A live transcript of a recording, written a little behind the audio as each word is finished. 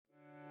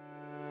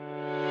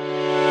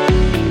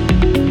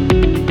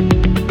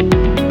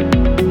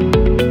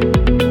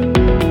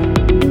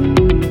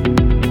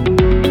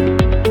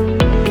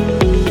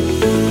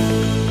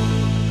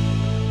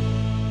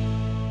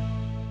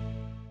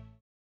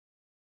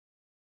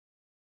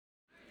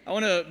I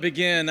want to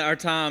begin our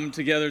time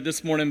together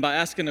this morning by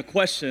asking a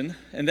question,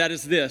 and that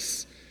is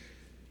this: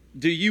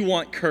 do you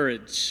want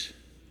courage?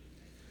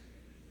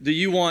 Do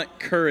you want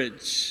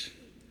courage?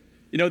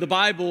 You know, the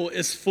Bible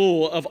is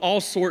full of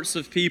all sorts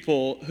of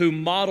people who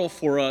model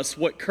for us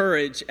what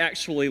courage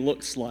actually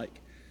looks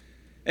like.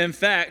 In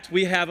fact,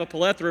 we have a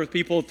plethora of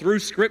people through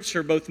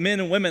Scripture, both men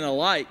and women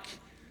alike,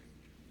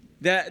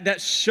 that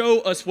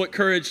show us what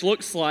courage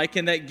looks like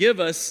and that give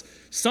us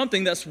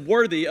something that's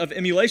worthy of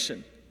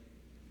emulation.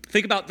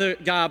 Think about the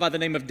guy by the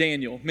name of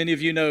Daniel. Many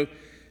of you know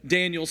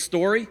Daniel's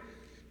story.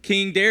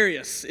 King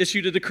Darius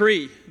issued a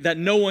decree that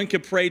no one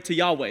could pray to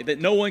Yahweh, that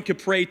no one could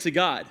pray to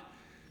God.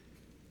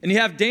 And you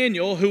have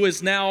Daniel, who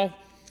is now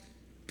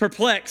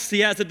perplexed. He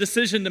has a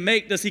decision to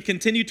make. Does he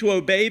continue to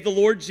obey the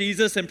Lord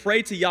Jesus and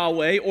pray to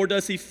Yahweh, or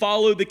does he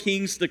follow the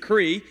king's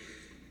decree?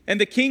 And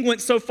the king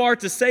went so far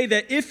to say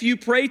that if you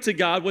pray to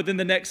God within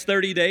the next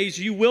 30 days,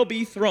 you will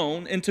be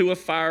thrown into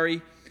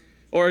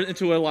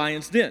a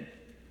lion's den.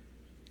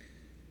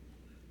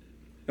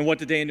 And what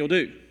did Daniel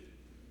do?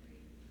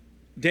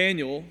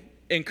 Daniel,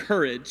 in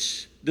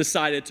courage,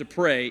 decided to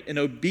pray and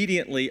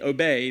obediently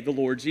obey the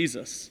Lord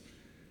Jesus.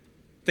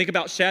 Think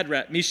about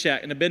Shadrach,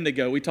 Meshach, and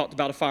Abednego. We talked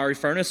about a fiery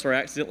furnace, or I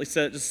accidentally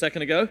said it just a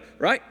second ago,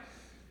 right?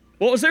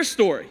 What was their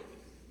story?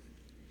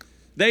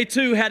 They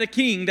too had a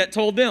king that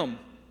told them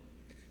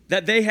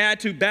that they had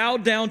to bow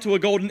down to a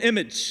golden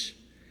image.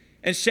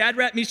 And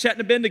Shadrach, Meshach,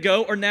 and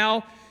Abednego are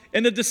now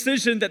in the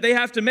decision that they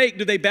have to make.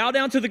 Do they bow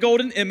down to the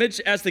golden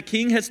image as the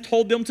king has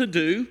told them to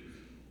do?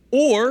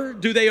 Or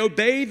do they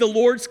obey the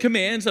Lord's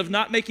commands of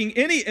not making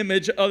any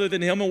image other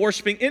than him and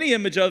worshiping any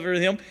image other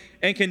than him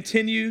and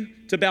continue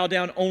to bow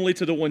down only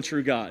to the one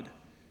true God?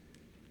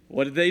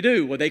 What did they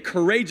do? Well, they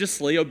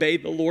courageously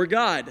obeyed the Lord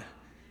God.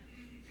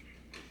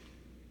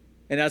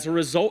 And as a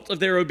result of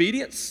their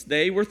obedience,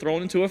 they were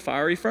thrown into a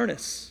fiery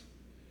furnace.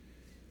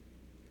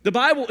 The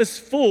Bible is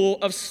full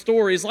of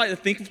stories like that.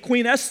 Think of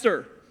Queen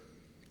Esther.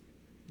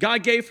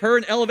 God gave her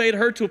and elevated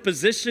her to a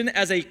position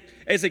as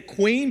a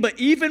queen, but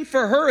even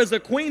for her as a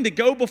queen to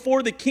go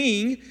before the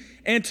king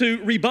and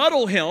to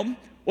rebuttal him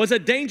was a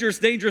dangerous,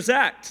 dangerous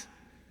act.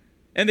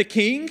 And the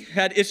king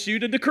had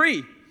issued a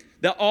decree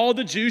that all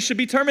the Jews should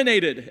be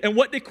terminated. And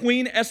what did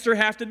Queen Esther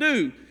have to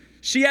do?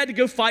 She had to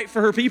go fight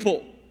for her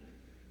people.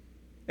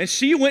 And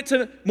she went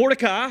to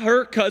Mordecai,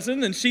 her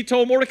cousin, and she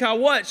told Mordecai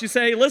what? She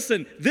said, hey,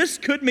 listen, this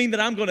could mean that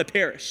I'm going to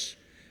perish.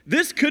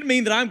 This could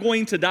mean that I'm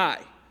going to die.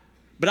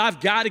 But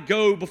I've got to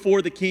go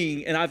before the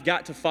king, and I've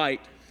got to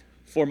fight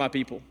for my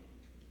people.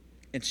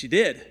 And she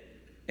did.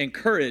 In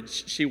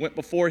courage, she went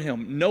before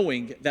him,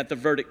 knowing that the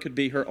verdict could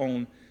be her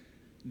own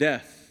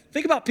death.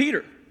 Think about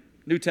Peter,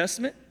 New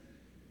Testament.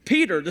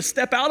 Peter, to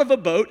step out of a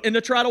boat and to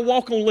try to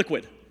walk on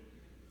liquid.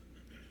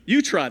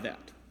 You try that.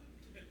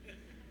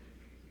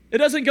 It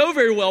doesn't go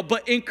very well,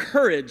 but in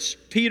courage,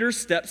 Peter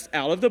steps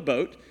out of the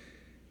boat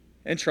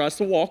and tries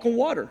to walk on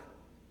water.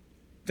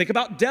 Think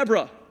about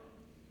Deborah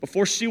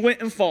before she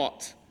went and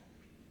fought.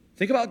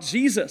 Think about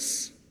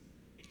Jesus.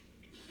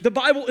 The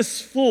Bible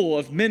is full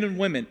of men and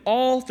women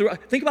all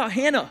throughout. Think about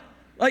Hannah,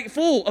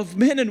 full of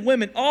men and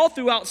women all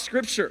throughout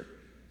Scripture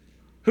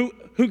who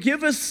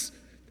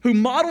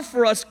model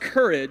for us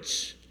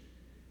courage,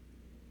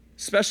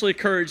 especially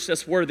courage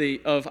that's worthy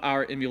of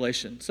our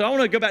emulation. So I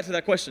want to go back to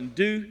that question.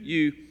 Do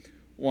you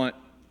want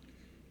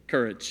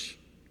courage?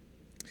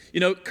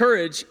 You know,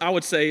 courage, I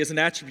would say, is an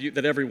attribute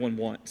that everyone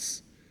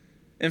wants.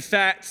 In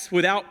fact,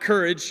 without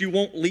courage, you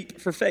won't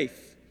leap for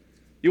faith.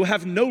 You will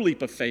have no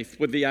leap of faith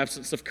with the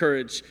absence of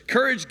courage.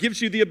 Courage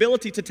gives you the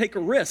ability to take a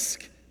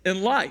risk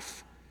in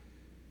life.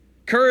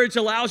 Courage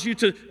allows you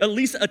to at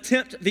least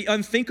attempt the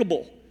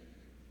unthinkable.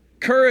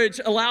 Courage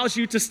allows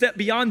you to step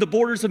beyond the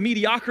borders of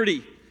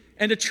mediocrity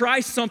and to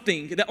try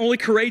something that only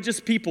courageous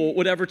people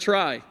would ever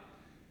try.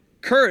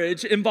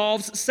 Courage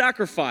involves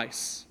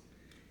sacrifice.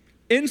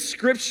 In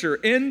Scripture,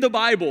 in the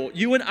Bible,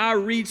 you and I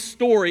read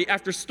story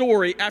after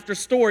story after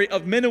story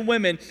of men and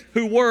women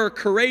who were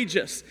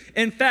courageous.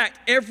 In fact,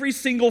 every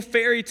single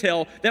fairy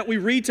tale that we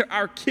read to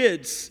our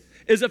kids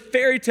is a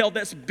fairy tale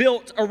that's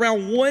built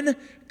around one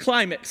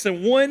climax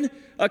and one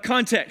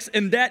context,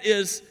 and that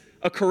is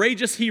a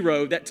courageous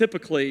hero that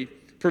typically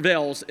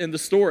prevails in the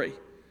story.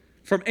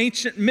 From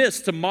ancient myths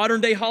to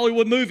modern-day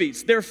Hollywood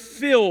movies, they're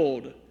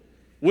filled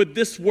with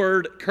this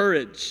word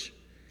courage.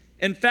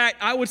 In fact,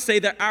 I would say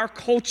that our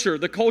culture,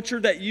 the culture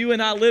that you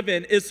and I live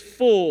in, is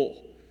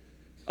full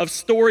of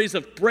stories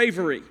of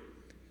bravery,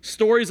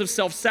 stories of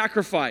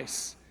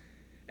self-sacrifice,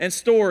 and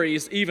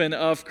stories even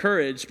of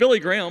courage. Billy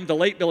Graham, the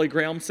late Billy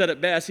Graham, said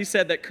it best. He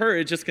said that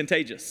courage is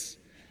contagious.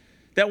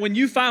 That when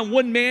you find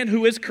one man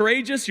who is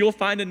courageous, you'll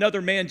find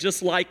another man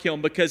just like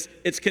him because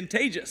it's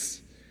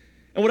contagious.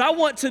 And what I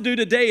want to do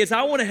today is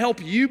I want to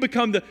help you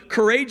become the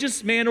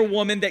courageous man or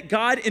woman that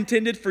God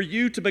intended for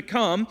you to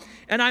become.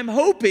 And I'm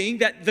hoping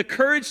that the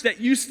courage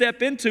that you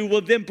step into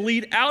will then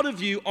bleed out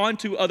of you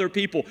onto other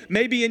people.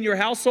 Maybe in your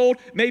household,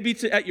 maybe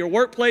at your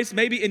workplace,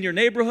 maybe in your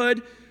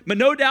neighborhood. But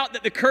no doubt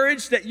that the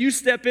courage that you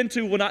step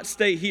into will not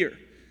stay here.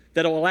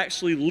 That it will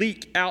actually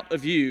leak out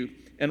of you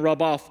and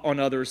rub off on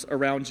others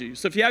around you.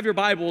 So if you have your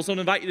Bibles, I want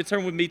to invite you to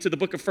turn with me to the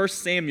book of 1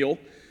 Samuel.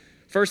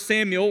 1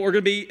 Samuel, we're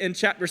going to be in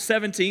chapter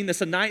 17. That's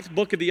the 9th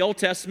book of the Old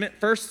Testament,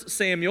 1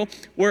 Samuel.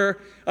 We're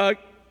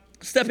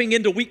stepping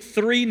into week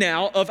 3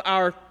 now of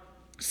our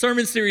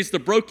sermon series, The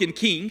Broken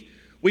King.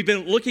 We've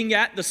been looking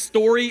at the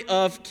story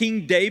of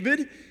King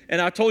David, and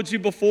I told you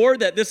before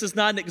that this is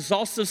not an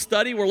exhaustive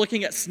study. We're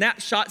looking at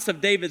snapshots of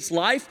David's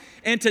life,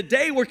 and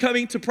today we're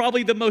coming to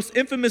probably the most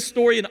infamous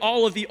story in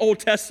all of the Old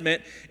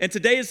Testament, and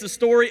today is the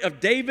story of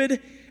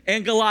David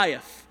and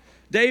Goliath.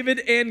 David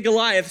and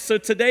Goliath. So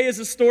today is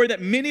a story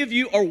that many of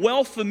you are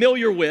well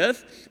familiar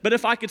with, but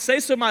if I could say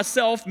so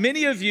myself,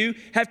 many of you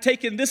have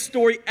taken this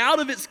story out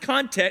of its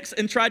context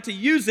and tried to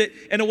use it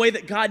in a way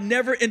that God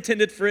never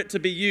intended for it to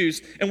be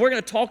used. And we're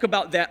going to talk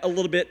about that a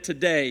little bit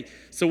today.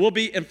 So we'll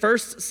be in 1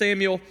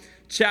 Samuel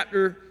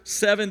chapter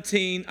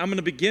 17. I'm going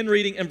to begin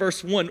reading in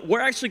verse 1. We're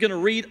actually going to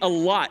read a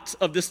lot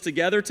of this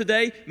together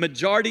today.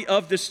 Majority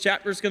of this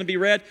chapter is going to be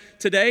read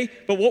today.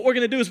 But what we're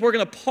going to do is we're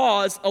going to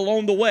pause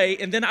along the way,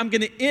 and then I'm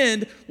going to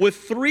end with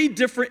 3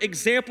 different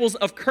examples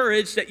of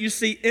courage that you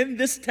see in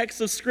this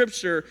text of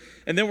Scripture,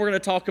 and then we're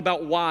going to talk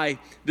about why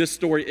this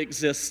story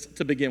exists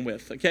to begin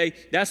with, okay?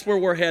 That's where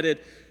we're headed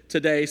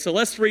today. So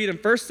let's read in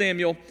 1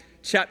 Samuel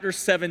chapter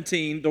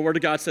 17. The Word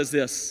of God says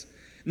this.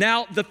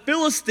 Now, the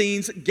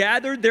Philistines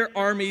gathered their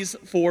armies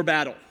for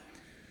battle.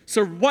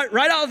 So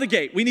right out of the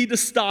gate, we need to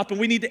stop and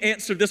we need to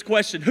answer this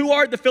question. Who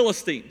are the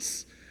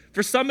Philistines?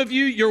 For some of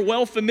you, you're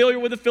well familiar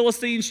with the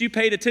Philistines. You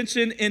paid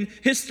attention in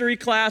history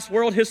class,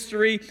 world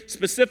history,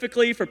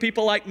 specifically for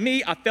people like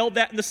me. I failed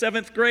that in the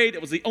 7th grade.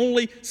 It was the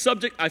only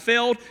subject I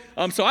failed.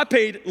 So I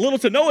paid little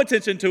to no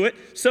attention to it.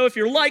 So if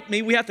you're like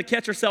me, we have to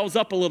catch ourselves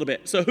up a little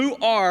bit. So who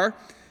are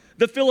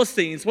the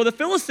Philistines? Well, the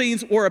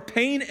Philistines were a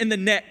pain in the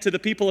neck to the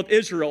people of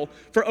Israel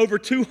for over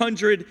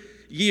 200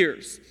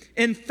 years.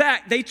 In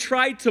fact, they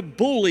tried to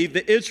bully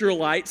the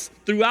Israelites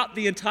throughout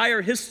the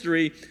entire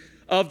history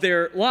of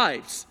their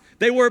lives.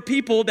 They were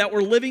people that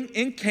were living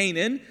in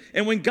Canaan,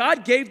 and when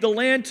God gave the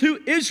land to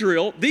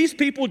Israel, these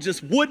people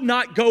just would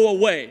not go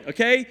away,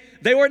 okay?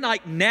 They were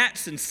like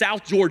gnats in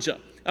South Georgia.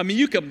 I mean,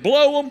 you can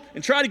blow them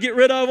and try to get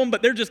rid of them,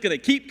 but they're just going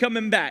to keep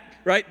coming back,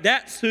 right?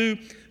 That's who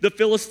the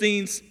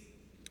Philistines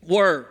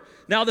were.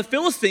 Now, the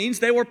Philistines,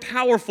 they were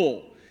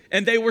powerful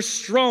and they were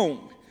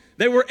strong.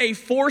 They were a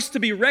force to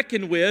be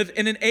reckoned with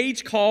in an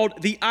age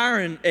called the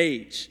Iron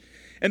Age.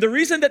 And the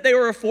reason that they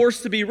were a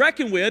force to be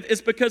reckoned with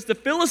is because the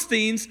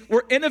Philistines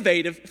were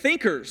innovative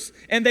thinkers,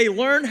 and they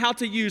learned how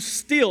to use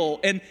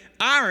steel and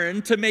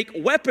iron to make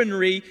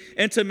weaponry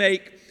and to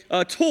make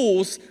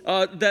tools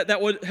that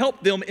would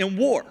help them in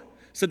war.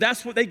 So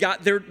that's what they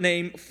got their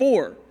name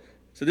for.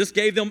 So this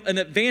gave them an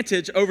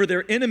advantage over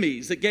their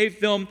enemies. It gave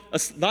them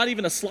not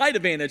even a slight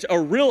advantage, a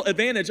real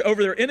advantage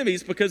over their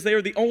enemies, because they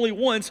were the only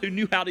ones who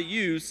knew how to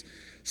use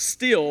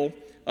steel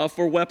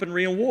for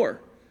weaponry and war.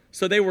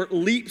 So they were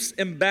leaps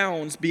and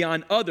bounds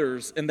beyond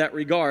others in that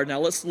regard. Now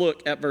let's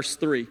look at verse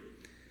 3.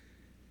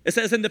 It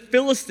says, "And the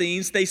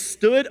Philistines, they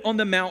stood on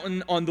the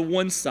mountain on the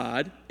one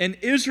side, and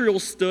Israel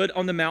stood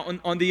on the mountain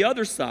on the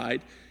other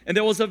side, and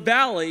there was a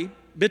valley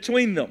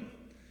between them."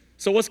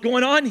 So what's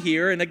going on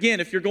here, and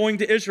again, if you're going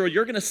to Israel,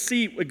 you're going to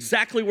see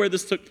exactly where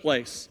this took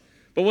place.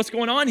 But what's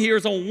going on here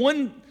is on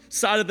one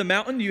side of the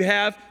mountain, you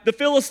have the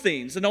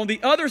Philistines. And on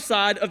the other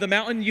side of the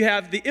mountain, you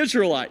have the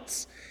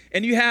Israelites.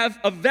 And you have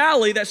a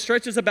valley that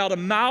stretches about a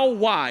mile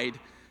wide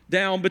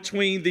down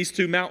between these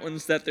two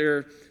mountains that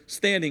they're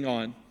standing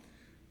on.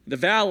 The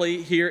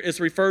valley here is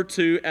referred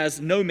to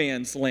as no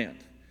man's land.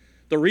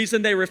 The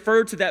reason they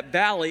referred to that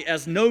valley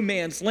as no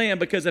man's land,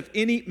 because if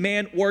any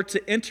man were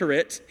to enter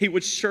it, he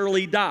would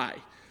surely die.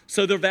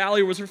 So the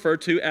valley was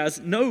referred to as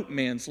no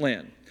man's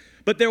land.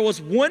 But there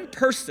was one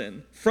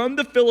person from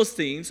the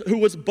Philistines who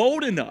was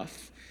bold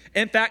enough.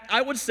 In fact,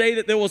 I would say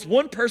that there was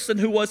one person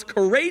who was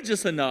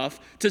courageous enough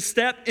to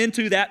step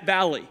into that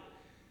valley.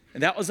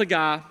 And that was a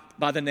guy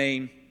by the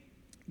name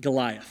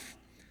Goliath.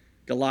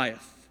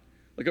 Goliath.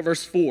 Look at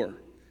verse 4. It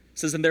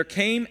says, "And there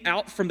came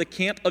out from the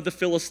camp of the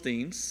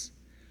Philistines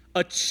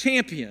a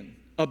champion,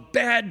 a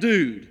bad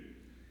dude,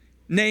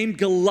 named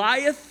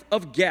Goliath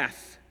of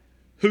Gath,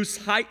 whose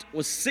height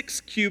was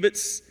 6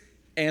 cubits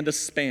and a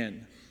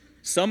span."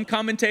 Some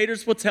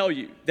commentators will tell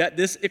you that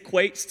this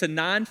equates to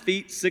 9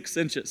 feet 6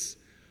 inches.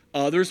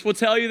 Others will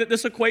tell you that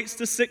this equates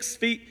to 6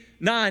 feet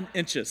 9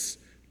 inches.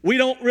 We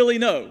don't really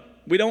know.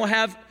 We don't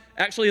have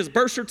actually his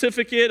birth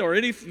certificate or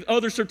any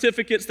other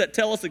certificates that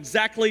tell us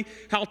exactly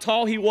how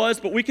tall he was,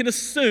 but we can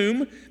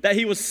assume that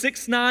he was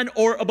 6'9"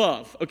 or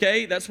above,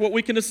 okay? That's what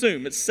we can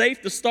assume. It's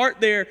safe to start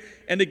there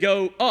and to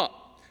go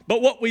up.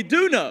 But what we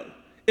do know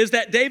is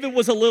that David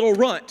was a little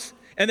runt,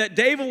 and that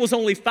David was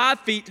only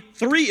 5 feet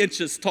 3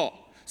 inches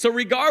tall. So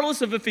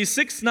regardless of if he's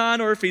 6'9"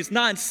 or if he's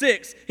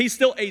 9'6", he's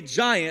still a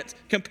giant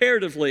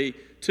comparatively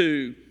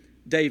to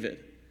David.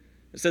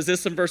 It says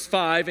this in verse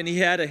 5, "And he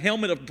had a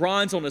helmet of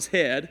bronze on his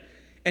head,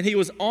 and he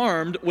was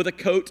armed with a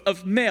coat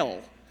of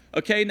mail,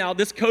 Okay, now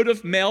this coat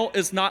of mail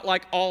is not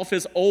like all of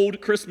his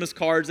old Christmas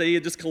cards that he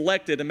had just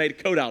collected and made a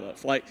coat out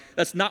of. Like,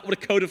 that's not what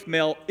a coat of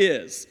mail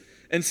is.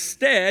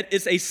 Instead,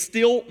 it's a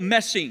steel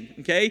meshing,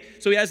 okay?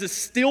 So he has this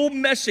steel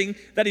meshing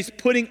that he's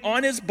putting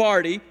on his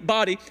body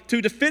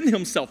to defend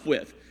himself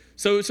with.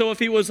 So if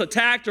he was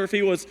attacked or if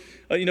he was,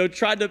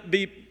 tried to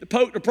be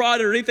poked or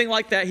prodded or anything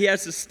like that, he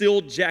has this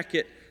steel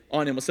jacket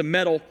on him. It's a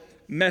metal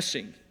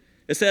meshing.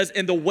 It says,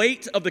 and the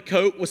weight of the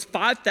coat was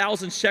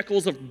 5,000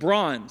 shekels of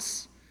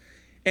bronze.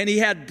 And he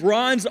had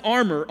bronze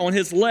armor on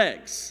his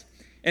legs.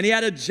 And he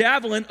had a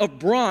javelin of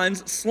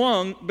bronze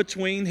slung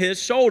between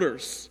his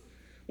shoulders.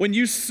 When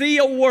you see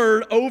a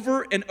word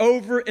over and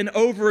over and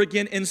over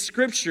again in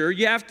Scripture,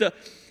 you have to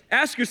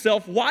ask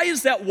yourself, why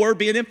is that word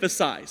being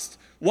emphasized?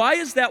 Why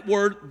is that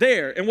word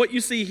there? And what you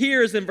see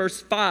here is in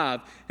verse 5.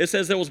 It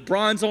says there was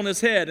bronze on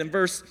his head. And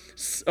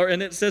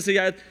it says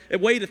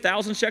it weighed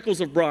 1,000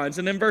 shekels of bronze.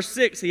 And in verse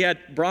 6, he had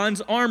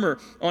bronze armor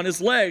on his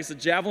legs, a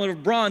javelin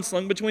of bronze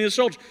slung between his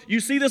shoulders. You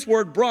see this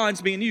word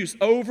bronze being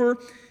used over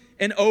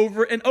and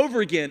over and over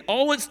again.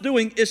 All it's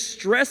doing is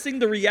stressing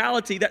the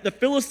reality that the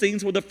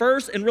Philistines were the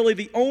first and really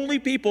the only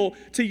people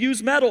to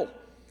use metal.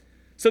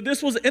 So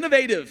this was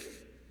innovative.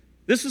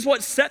 This is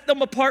what set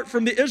them apart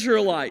from the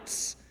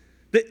Israelites.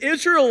 The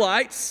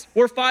Israelites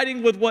were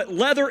fighting with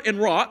leather and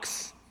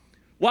rocks,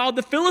 while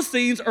the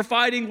Philistines are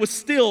fighting with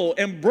steel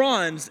and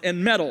bronze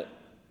and metal.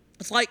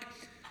 It's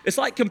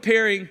like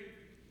comparing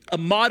a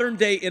modern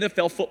day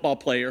NFL football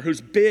player who's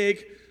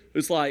big,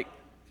 who's like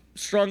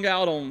strung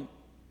out on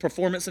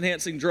performance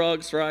enhancing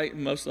drugs, right?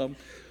 Most of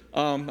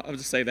them. I'll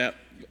just say that,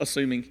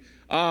 assuming.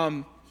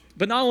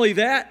 But not only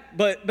that,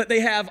 but they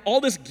have all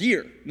this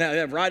gear. Now, they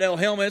have Rydell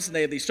helmets, and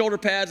they have these shoulder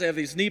pads, they have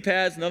these knee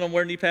pads. None of them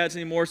wear knee pads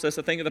anymore, so that's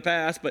a thing of the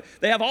past. But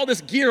they have all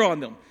this gear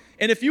on them.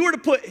 And if you were to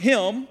put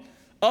him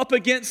up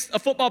against a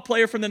football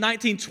player from the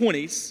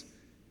 1920s,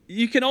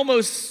 you can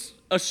almost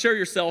assure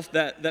yourself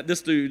that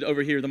this dude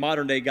over here, the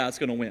modern day guy, is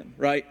going to win,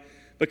 right?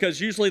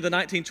 Because usually the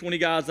 1920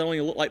 guys, they don't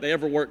even look like they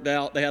ever worked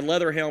out. They had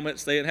leather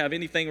helmets. They didn't have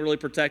anything really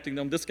protecting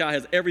them. This guy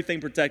has everything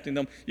protecting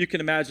them. You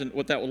can imagine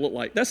what that would look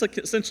like. That's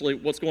essentially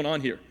what's going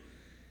on here.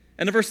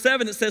 And in verse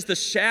 7, it says, the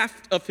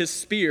shaft of his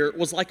spear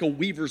was like a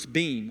weaver's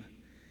beam,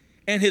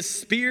 and his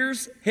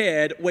spear's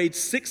head weighed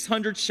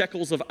 600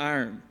 shekels of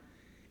iron,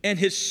 and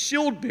his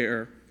shield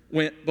bearer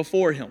went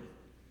before him.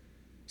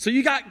 So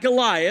you got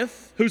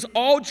Goliath, who's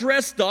all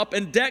dressed up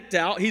and decked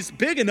out. He's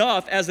big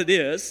enough as it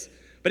is,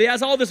 but he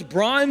has all this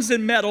bronze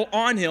and metal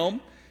on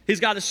him. He's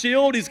got a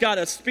shield, he's got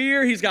a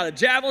spear, he's got a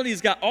javelin,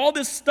 he's got all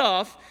this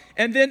stuff.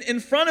 And then in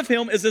front of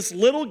him is this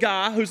little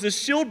guy who's this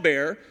shield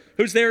bearer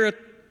who's there to,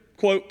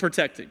 quote,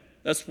 protecting.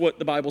 That's what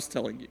the Bible's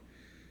telling you.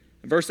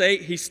 In verse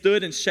 8, he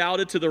stood and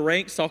shouted to the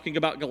ranks, talking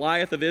about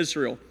Goliath of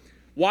Israel.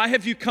 Why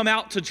have you come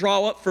out to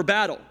draw up for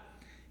battle?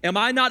 Am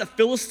I not a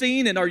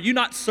Philistine, and are you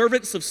not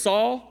servants of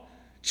Saul?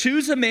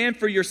 Choose a man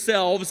for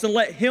yourselves and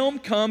let him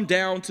come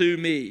down to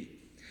me.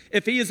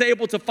 If he is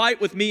able to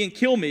fight with me and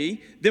kill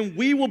me, then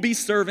we will be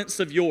servants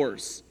of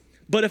yours.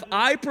 But if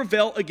I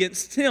prevail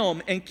against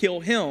him and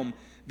kill him,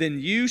 then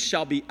you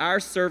shall be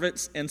our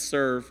servants and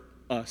serve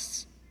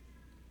us.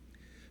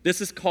 This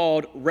is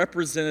called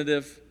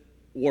representative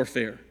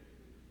warfare.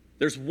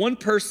 There's one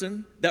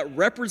person that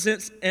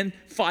represents and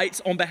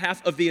fights on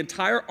behalf of the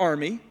entire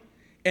army,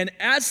 and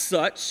as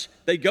such,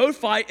 they go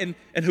fight,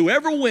 and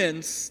whoever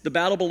wins, the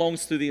battle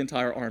belongs to the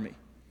entire army.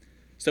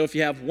 So if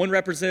you have one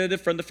representative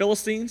from the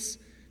Philistines,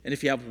 and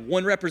if you have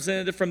one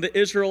representative from the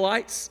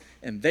Israelites,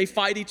 and they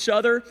fight each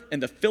other,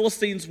 and the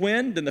Philistines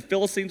win, then the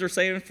Philistines are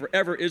saying,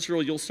 forever,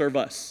 Israel, you'll serve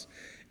us.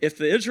 If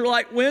the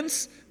Israelite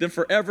wins, then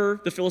forever,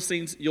 the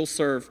Philistines, you'll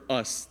serve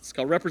us. It's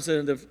called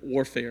representative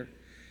warfare.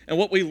 And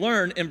what we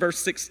learn in verse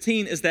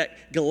 16 is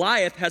that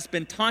Goliath has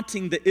been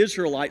taunting the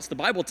Israelites, the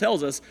Bible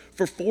tells us,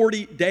 for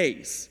 40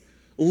 days.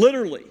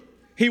 Literally,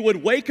 he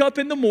would wake up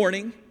in the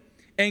morning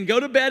and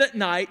go to bed at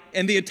night,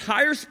 and the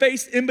entire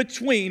space in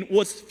between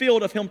was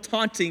filled of him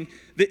taunting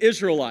the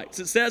Israelites.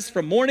 It says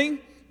from morning,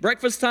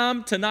 breakfast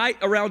time, to night,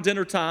 around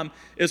dinner time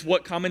is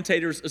what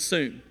commentators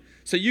assume.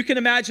 So you can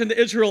imagine the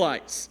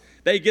Israelites.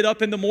 They get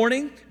up in the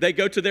morning, they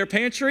go to their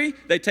pantry,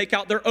 they take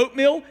out their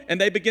oatmeal,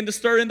 and they begin to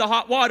stir in the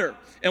hot water.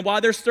 And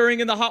while they're stirring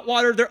in the hot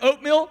water their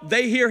oatmeal,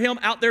 they hear him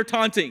out there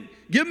taunting.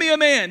 Give me a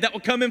man that will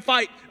come and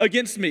fight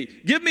against me.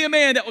 Give me a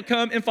man that will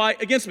come and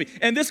fight against me.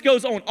 And this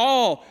goes on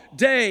all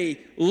day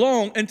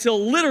long until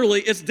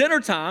literally it's dinner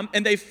time,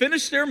 and they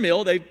finish their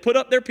meal, they put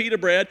up their pita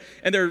bread,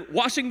 and they're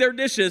washing their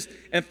dishes,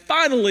 and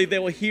finally they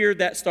will hear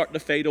that start to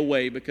fade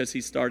away because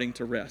he's starting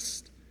to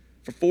rest.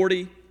 For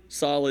 40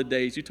 solid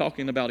days, you're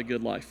talking about a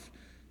good life.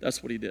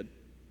 That's what he did.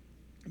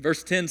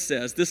 Verse 10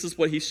 says, this is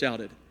what he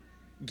shouted.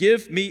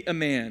 Give me a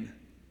man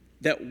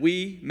that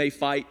we may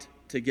fight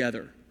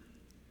together.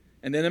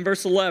 And then in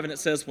verse 11, it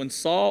says, when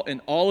Saul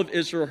and all of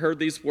Israel heard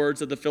these words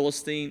of the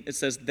Philistine, it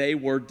says they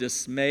were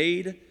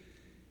dismayed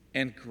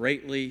and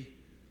greatly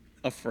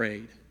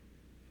afraid.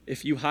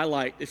 If you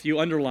highlight, if you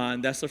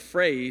underline, that's a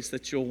phrase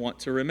that you'll want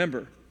to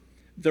remember.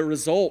 The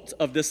result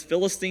of this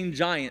Philistine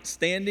giant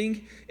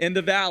standing in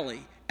the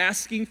valley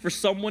asking for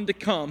someone to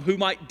come who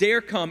might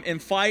dare come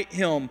and fight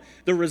him.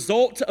 The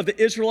result of the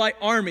Israelite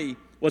army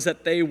was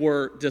that they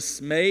were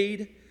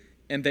dismayed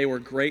and they were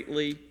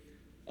greatly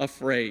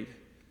afraid.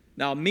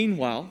 Now,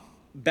 meanwhile,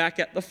 back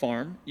at the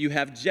farm, you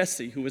have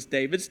Jesse, who was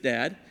David's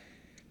dad,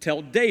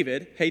 tell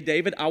David, hey,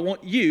 David, I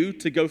want you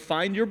to go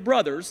find your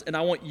brothers, and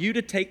I want you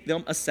to take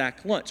them a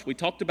sack lunch. We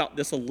talked about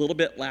this a little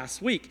bit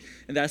last week,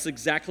 and that's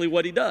exactly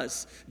what he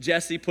does.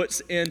 Jesse puts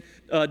in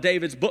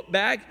David's book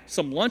bag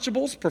some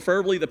Lunchables,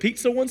 preferably the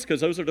pizza ones,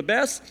 because those are the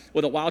best,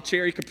 with a wild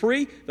cherry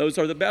Capri. Those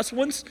are the best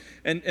ones.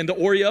 And the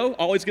Oreo,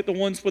 always get the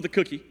ones with the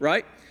cookie,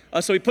 right?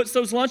 So he puts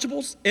those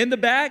Lunchables in the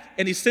bag,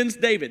 and he sends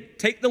David,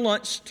 take the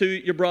lunch to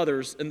your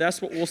brothers, and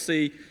that's what we'll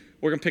see.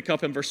 We're going to pick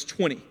up in verse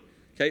 20.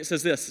 Okay, it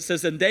says this. It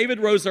says, and David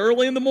rose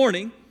early in the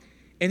morning,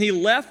 and he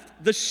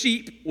left the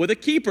sheep with a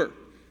keeper.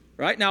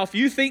 Right? Now, if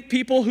you think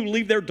people who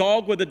leave their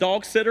dog with a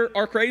dog sitter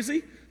are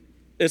crazy,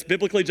 it's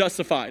biblically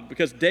justified,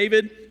 because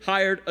David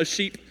hired a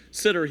sheep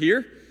sitter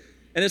here.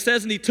 And it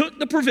says, and he took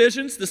the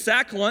provisions, the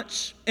sack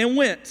lunch, and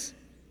went,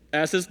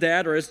 as his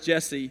dad, or as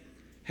Jesse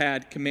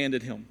had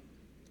commanded him.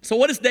 So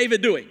what is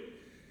David doing?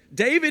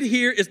 David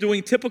here is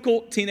doing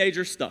typical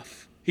teenager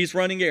stuff. He's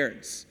running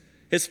errands.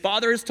 His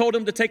father has told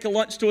him to take a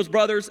lunch to his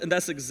brothers, and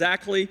that's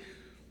exactly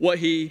what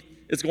he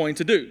is going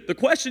to do. The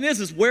question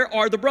is where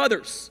are the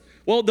brothers?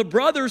 Well, the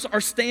brothers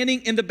are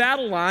standing in the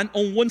battle line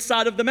on one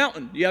side of the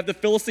mountain. You have the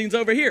Philistines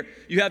over here.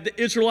 You have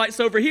the Israelites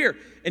over here.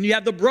 And you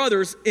have the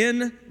brothers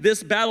in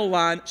this battle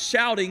line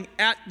shouting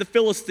at the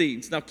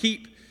Philistines. Now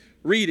keep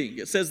reading.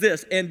 It says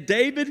this, and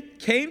David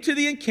came to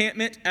the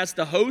encampment as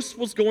the host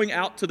was going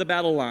out to the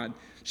battle line,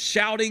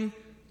 shouting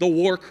the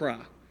war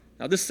cry.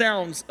 Now this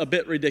sounds a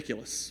bit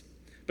ridiculous,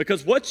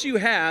 because what you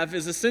have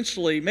is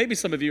essentially, maybe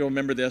some of you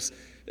remember this,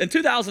 in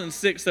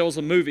 2006 there was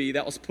a movie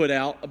that was put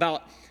out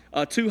about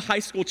two high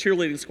school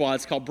cheerleading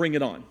squads called Bring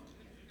It On.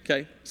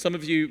 Okay, some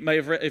of you may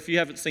have read, if you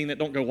haven't seen it,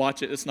 don't go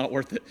watch it, it's not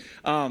worth it.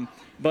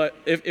 But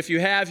if you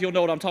have, you'll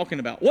know what I'm talking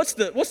about. What's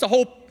the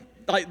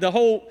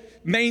whole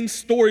main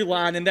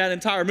storyline in that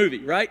entire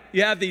movie, right?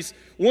 You have these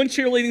one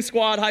cheerleading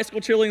squad, high school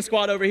cheerleading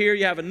squad over here,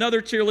 you have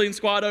another cheerleading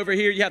squad over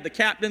here, you have the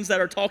captains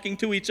that are talking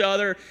to each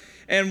other,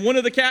 and one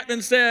of the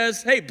captains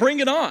says, hey,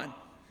 bring it on.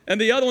 And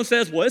the other one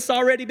says, well, it's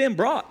already been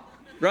brought,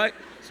 right?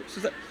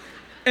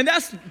 And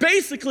that's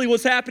basically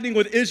what's happening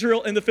with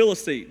Israel and the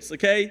Philistines,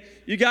 okay?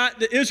 You got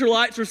the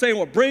Israelites who are saying,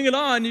 well, bring it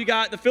on. You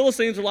got the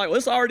Philistines who are like, well,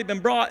 it's already been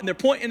brought. And they're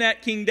pointing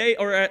at King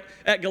David, or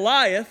at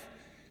Goliath.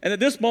 And at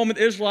this moment,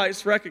 the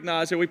Israelites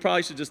recognize that we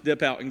probably should just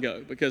dip out and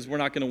go, because we're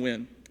not going to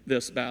win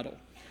this battle.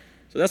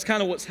 So that's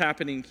kind of what's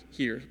happening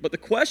here. But the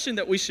question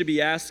that we should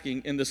be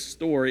asking in this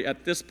story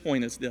at this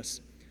point is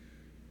this.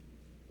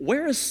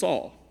 Where is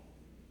Saul?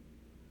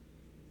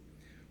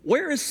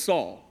 Where is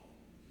Saul?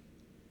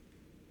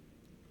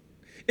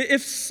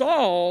 If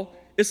Saul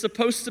is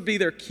supposed to be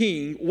their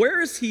king,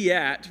 where is he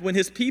at when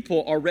his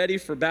people are ready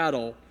for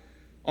battle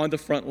on the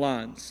front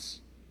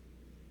lines?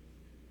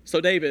 So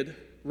David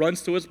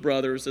runs to his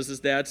brothers, as his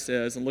dad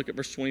says, and look at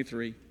verse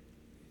 23. It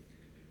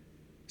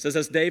says,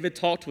 as David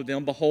talked with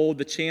them, behold,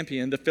 the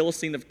champion, the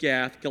Philistine of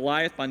Gath,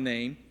 Goliath by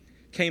name,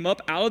 came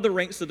up out of the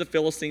ranks of the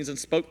Philistines and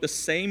spoke the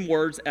same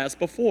words as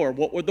before.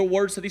 What were the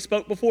words that he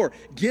spoke before?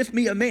 Give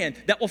me a man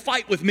that will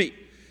fight with me.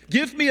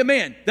 Give me a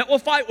man that will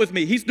fight with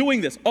me. He's doing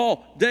this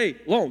all day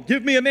long.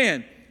 Give me a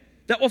man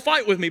that will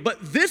fight with me. But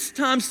this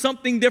time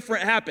something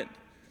different happened.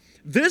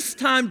 This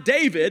time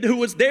David, who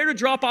was there to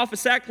drop off a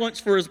sack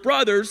lunch for his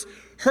brothers,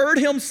 heard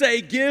him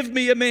say, give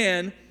me a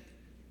man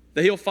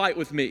that he'll fight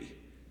with me.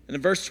 And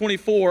in verse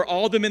 24,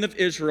 all the men of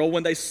Israel,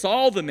 when they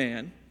saw the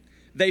man,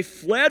 they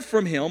fled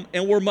from him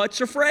and were much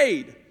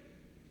afraid.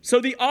 So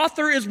the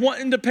author is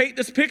wanting to paint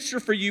this picture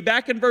for you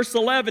back in verse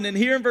 11 and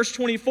here in verse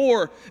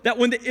 24, that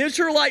when the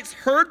Israelites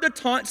heard the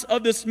taunts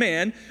of this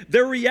man,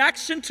 their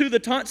reaction to the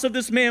taunts of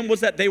this man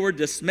was that they were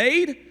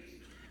dismayed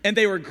and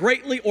they were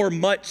greatly or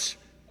much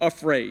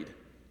afraid.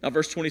 Now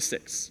verse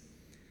 26,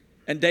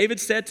 and David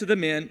said to the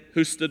men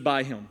who stood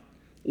by him,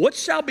 what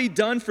shall be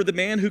done for the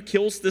man who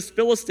kills this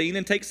Philistine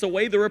and takes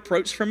away the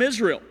reproach from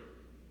Israel?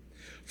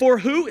 For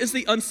who is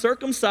the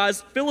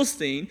uncircumcised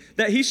Philistine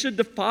that he should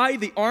defy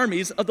the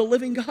armies of the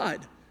living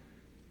God?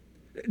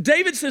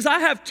 David says, I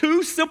have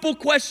two simple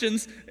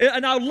questions,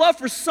 and I would love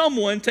for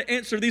someone to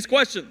answer these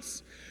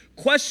questions.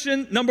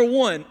 Question number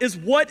one is,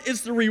 what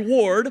is the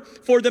reward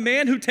for the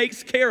man who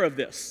takes care of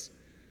this?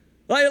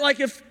 Like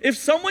if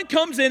someone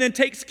comes in and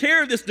takes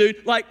care of this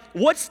dude, like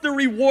what's the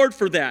reward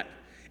for that?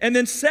 And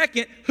then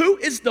second, who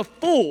is the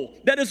fool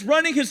that is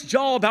running his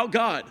jaw about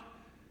God?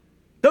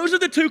 Those are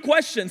the two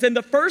questions, and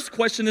the first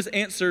question is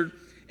answered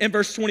in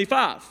verse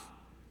 25.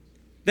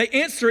 They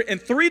answer it in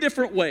three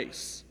different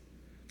ways.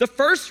 The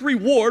first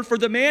reward for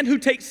the man who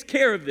takes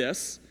care of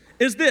this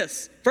is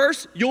this.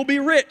 First, you'll be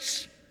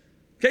rich.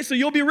 Okay, so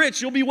you'll be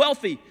rich, you'll be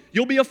wealthy,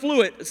 you'll be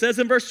affluent. It says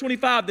in verse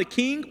 25, the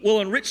king will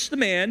enrich the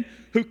man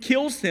who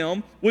kills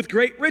him with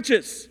great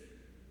riches.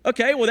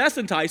 Okay, well that's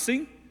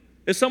enticing.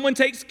 If someone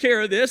takes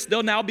care of this,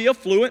 they'll now be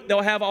affluent,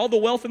 they'll have all the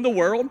wealth in the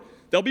world,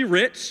 they'll be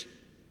rich.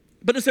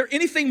 But is there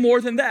anything more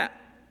than that?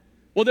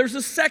 Well, there's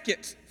a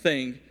second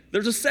thing.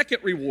 There's a second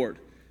reward.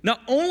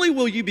 Not only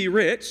will you be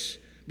rich,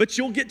 but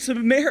you'll get to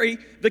marry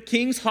the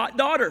king's hot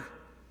daughter.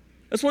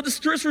 That's what the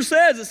scripture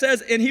says. It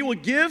says, and he will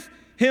give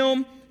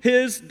him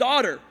his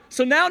daughter.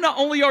 So now not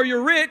only are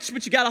you rich,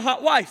 but you got a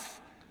hot wife.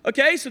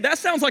 Okay, so that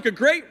sounds like a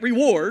great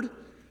reward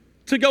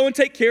to go and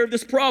take care of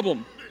this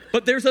problem.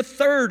 But there's a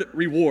third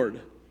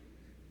reward.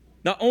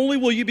 Not only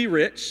will you be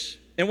rich,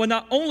 and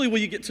not only will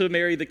you get to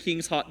marry the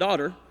king's hot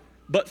daughter,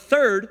 but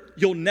third,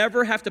 you'll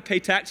never have to pay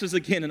taxes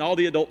again. And all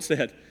the adults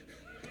said,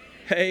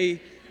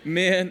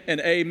 amen and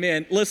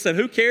amen. Listen,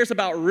 who cares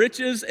about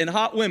riches and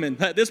hot women?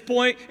 At this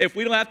point, if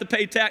we don't have to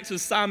pay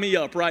taxes, sign me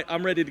up, right?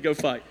 I'm ready to go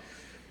fight.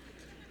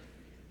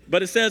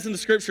 But it says in the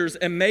scriptures,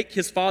 and make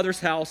his father's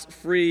house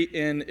free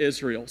in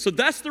Israel. So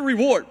that's the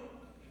reward.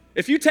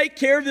 If you take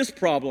care of this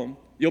problem,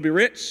 you'll be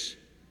rich,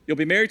 you'll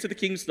be married to the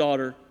king's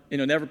daughter, and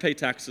you'll never pay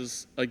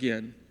taxes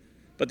again.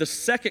 But the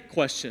second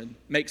question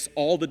makes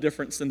all the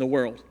difference in the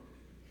world.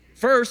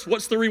 First,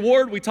 what's the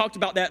reward? We talked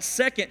about that.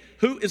 Second,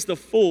 who is the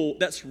fool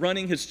that's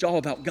running his jaw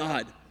about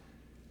God?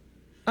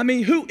 I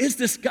mean, who is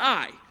this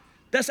guy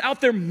that's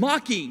out there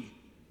mocking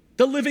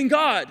the living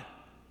God?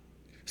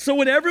 So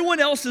when everyone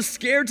else is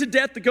scared to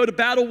death to go to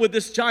battle with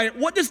this giant,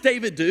 what does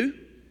David do?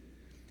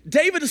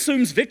 David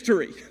assumes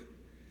victory.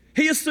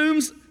 He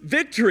assumes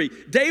victory.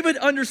 David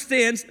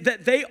understands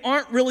that they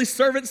aren't really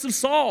servants of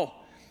Saul.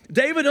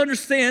 David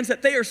understands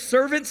that they are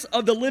servants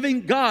of the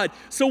living God.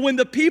 So when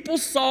the people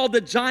saw the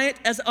giant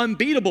as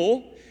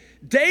unbeatable,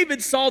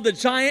 David saw the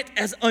giant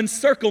as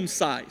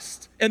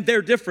uncircumcised, and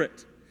they're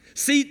different.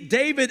 See,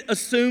 David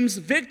assumes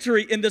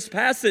victory in this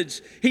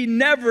passage. He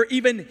never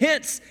even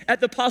hints at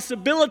the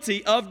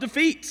possibility of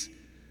defeat.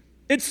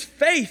 It's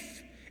faith.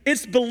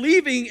 It's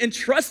believing and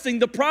trusting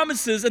the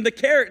promises and the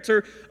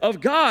character of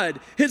God.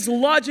 His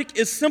logic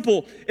is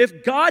simple.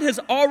 If God has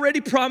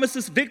already promised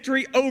us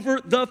victory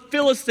over the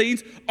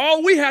Philistines,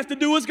 all we have to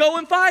do is go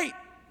and fight,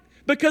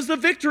 because the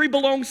victory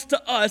belongs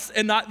to us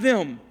and not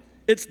them.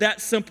 It's that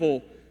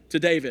simple to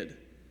David.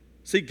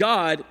 See,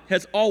 God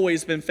has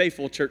always been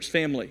faithful, church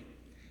family.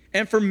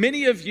 And for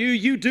many of you,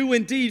 you do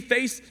indeed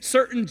face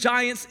certain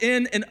giants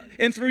in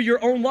and through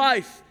your own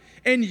life.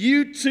 And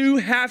you too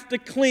have to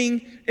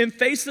cling in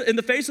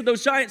the face of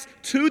those giants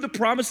to the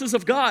promises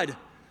of God.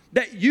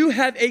 That you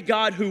have a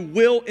God who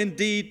will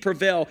indeed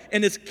prevail,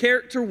 and his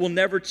character will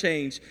never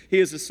change. He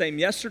is the same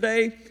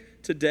yesterday,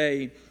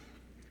 today,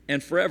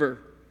 and forever.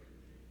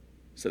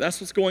 So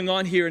that's what's going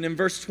on here. And in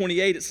verse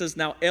 28, it says,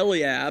 now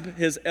Eliab,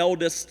 his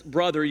eldest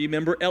brother, you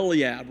remember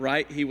Eliab,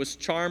 right? He was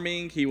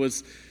charming, he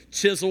was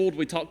chiseled.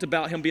 We talked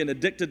about him being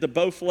addicted to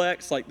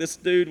Bowflex. Like, this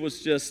dude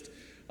was just...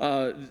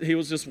 he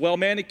was just well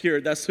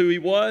manicured. That's who he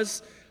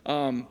was.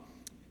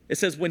 It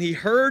says when he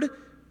heard,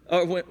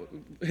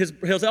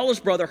 his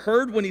eldest brother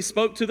heard when he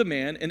spoke to the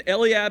man, and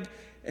Eliab,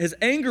 his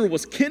anger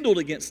was kindled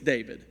against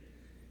David.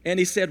 And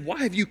he said,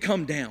 why have you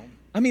come down?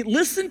 I mean,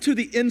 listen to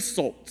the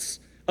insults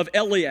of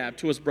Eliab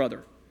to his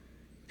brother.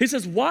 He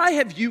says, why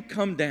have you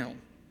come down?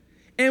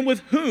 And with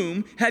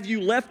whom have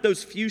you left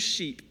those few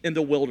sheep in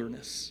the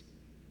wilderness?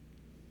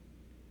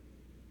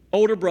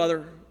 Older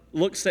brother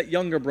looks at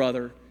younger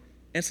brother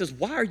and says,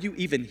 why are you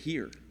even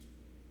here?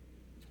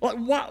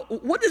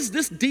 What does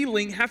this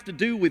dealing have to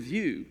do with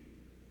you?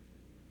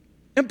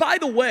 And by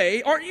the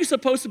way, aren't you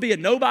supposed to be a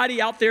nobody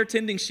out there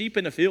tending sheep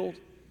in a field?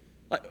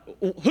 Like,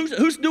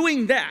 who's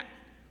doing that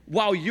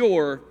while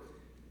you're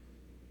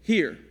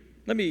here?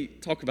 Let me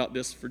talk about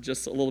this for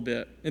just a little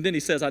bit. And then he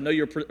says, I know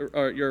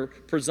your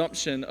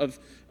presumption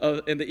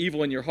and the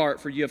evil in your heart,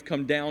 for you have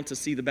come down to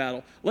see the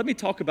battle. Let me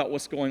talk about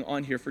what's going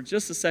on here for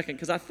just a second,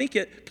 because I think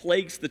it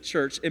plagues the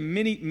church in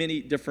many, many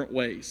different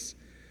ways.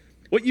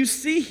 What you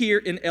see here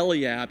in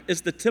Eliab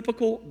is the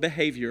typical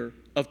behavior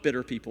of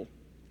bitter people.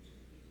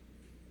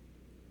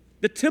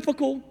 The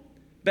typical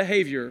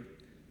behavior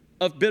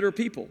of bitter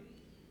people.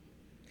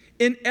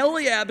 In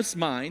Eliab's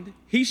mind,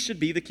 he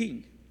should be the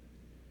king.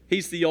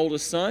 He's the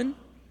oldest son.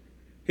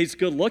 He's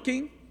good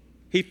looking.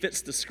 He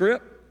fits the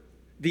script.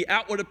 The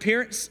outward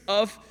appearance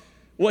of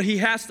what he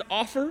has to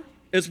offer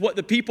is what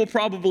the people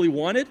probably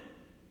wanted.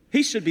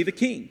 He should be the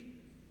king.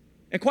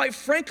 And quite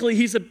frankly,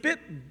 he's a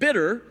bit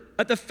bitter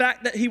at the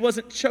fact that he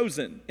wasn't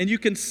chosen. And you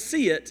can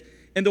see it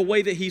in the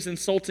way that he's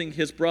insulting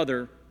his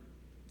brother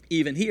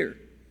even here.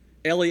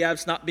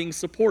 Eliab's not being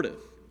supportive.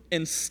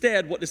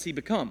 Instead, what does he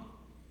become?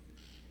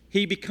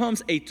 He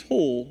becomes a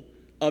tool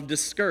of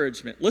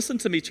discouragement. Listen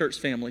to me, church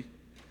family.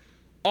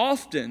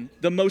 Often,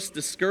 the most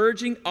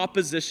discouraging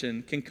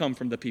opposition can come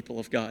from the people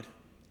of God.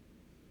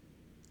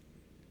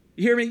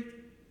 You hear me?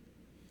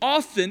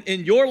 Often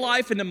in your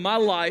life and in my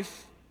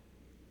life,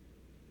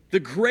 the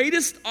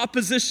greatest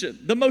opposition,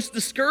 the most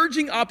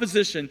discouraging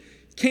opposition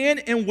can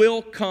and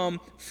will come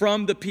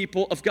from the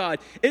people of God.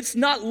 It's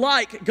not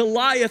like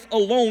Goliath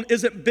alone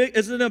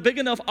isn't a big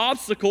enough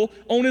obstacle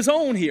on his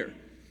own here.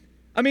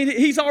 I mean,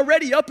 he's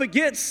already up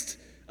against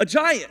a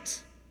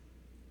giant.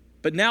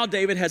 But now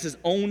David has his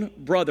own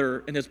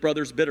brother and his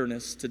brother's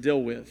bitterness to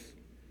deal with.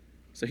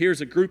 So here's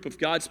a group of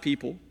God's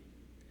people.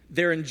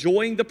 They're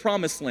enjoying the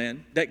promised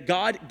land that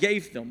God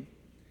gave them,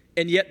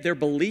 and yet their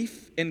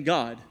belief in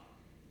God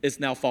is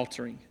now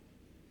faltering.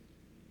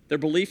 Their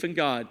belief in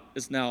God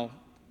is now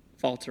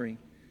faltering.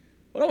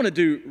 What I want to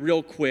do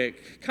real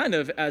quick, kind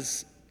of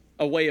as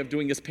a way of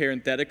doing this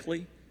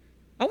parenthetically,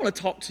 I want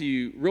to talk to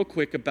you real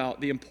quick about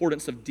the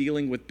importance of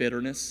dealing with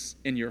bitterness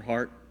in your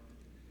heart.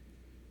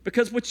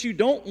 Because what you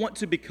don't want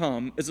to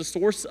become is a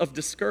source of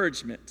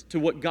discouragement to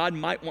what God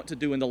might want to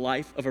do in the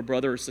life of a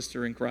brother or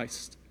sister in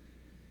Christ.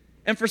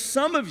 And for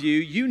some of you,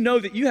 you know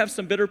that you have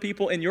some bitter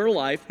people in your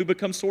life who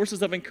become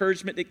sources of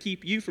encouragement that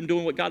keep you from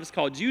doing what God has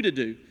called you to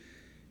do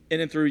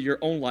in and through your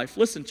own life.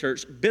 Listen,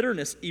 church,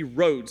 bitterness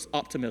erodes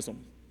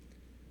optimism.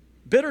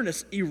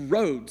 Bitterness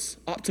erodes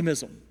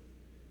optimism.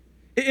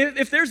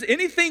 If there's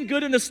anything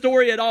good in the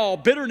story at all,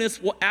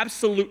 bitterness will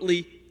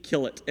absolutely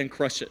kill it and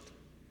crush it.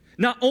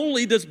 Not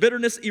only does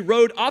bitterness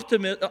erode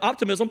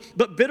optimism,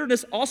 but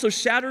bitterness also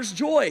shatters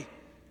joy.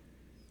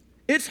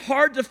 It's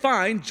hard to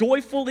find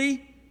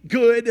joyfully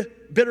good,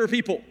 bitter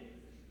people.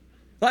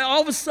 Like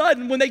all of a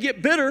sudden, when they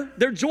get bitter,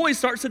 their joy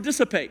starts to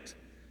dissipate.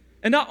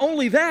 And not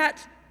only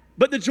that,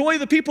 but the joy of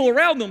the people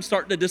around them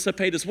start to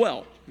dissipate as well.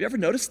 Have you ever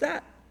noticed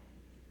that?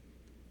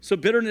 So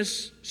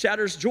bitterness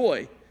shatters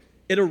joy.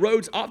 It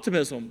erodes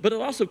optimism, but it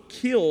also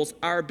kills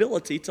our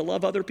ability to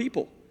love other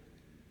people.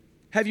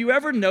 Have you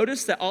ever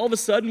noticed that all of a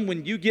sudden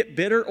when you get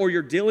bitter or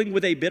you're dealing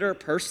with a bitter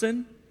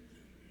person,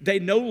 they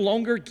no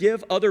longer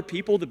give other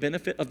people the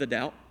benefit of the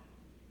doubt?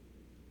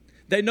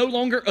 They no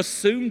longer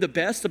assume the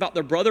best about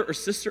their brother or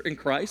sister in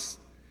Christ.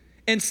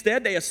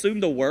 Instead, they assume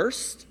the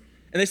worst,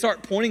 and they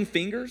start pointing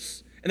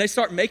fingers, and they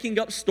start making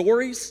up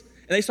stories,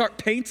 and they start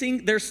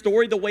painting their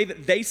story the way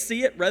that they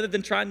see it rather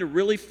than trying to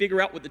really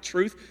figure out what the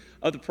truth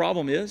of the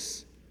problem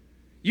is.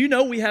 You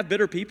know we have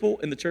bitter people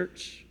in the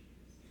church.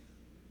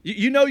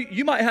 You know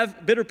you might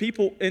have bitter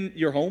people in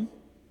your home,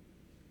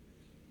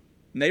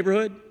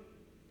 neighborhood,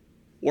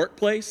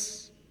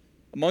 workplace,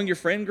 among your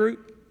friend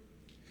group.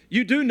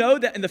 You do know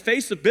that in the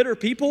face of bitter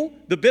people,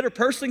 the bitter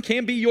person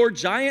can be your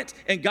giant,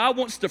 and God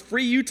wants to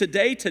free you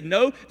today to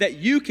know that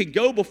you can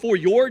go before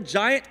your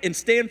giant and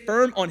stand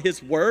firm on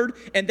his word,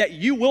 and that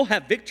you will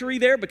have victory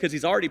there because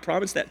he's already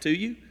promised that to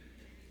you.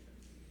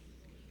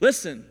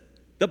 Listen,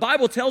 the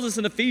Bible tells us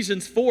in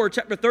Ephesians 4,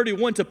 chapter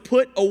 31, to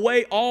put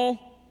away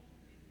all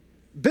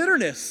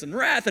bitterness and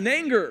wrath and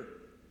anger.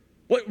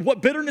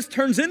 What bitterness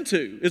turns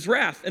into is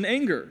wrath and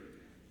anger.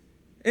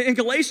 In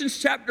Galatians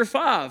chapter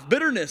 5,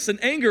 bitterness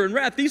and anger and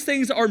wrath, these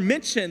things are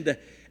mentioned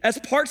as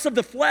parts of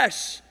the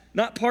flesh,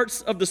 not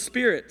parts of the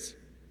spirit.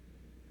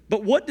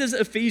 But what does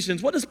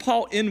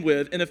Paul end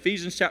with in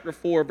Ephesians chapter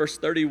 4, verse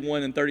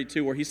 31 and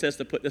 32, where he says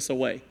to put this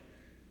away?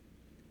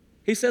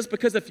 He says,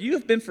 because if you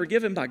have been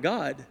forgiven by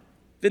God,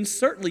 then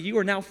certainly you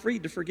are now free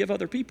to forgive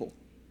other people.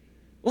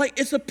 Like,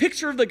 it's a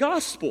picture of the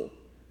gospel.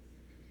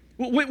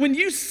 When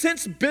you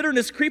sense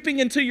bitterness creeping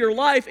into your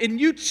life and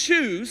you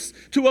choose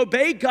to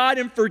obey God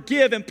and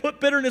forgive and put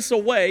bitterness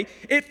away,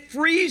 it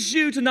frees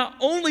you to not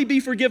only be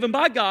forgiven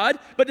by God,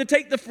 but to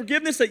take the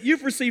forgiveness that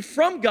you've received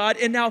from God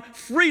and now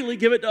freely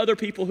give it to other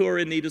people who are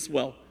in need as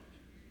well.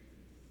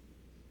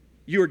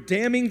 You're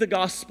damning the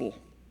gospel.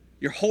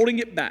 You're holding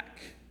it back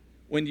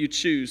when you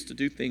choose to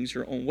do things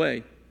your own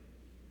way.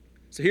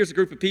 So here's a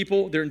group of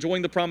people. They're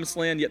enjoying the promised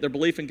land, yet their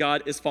belief in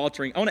God is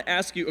faltering. I want to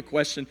ask you a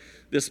question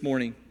this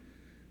morning.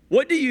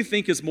 What do you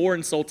think is more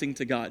insulting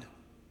to God?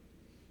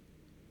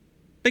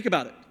 Think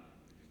about it.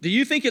 Do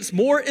you think it's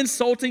more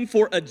insulting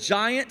for a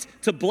giant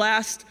to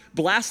blast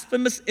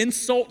blasphemous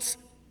insults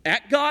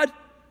at God?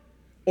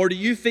 Or do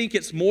you think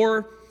it's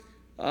more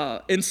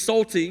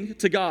insulting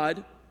to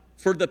God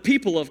for the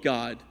people of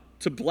God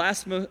to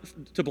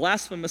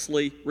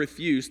blasphemously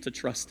refuse to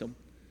trust him?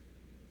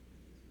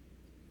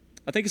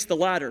 I think it's the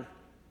latter.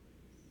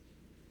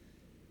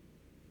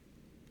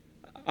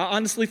 I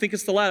honestly think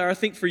it's the latter. I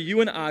think for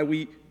you and I,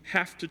 we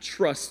have to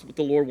trust what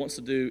the Lord wants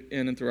to do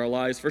in and through our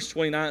lives. Verse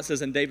 29, it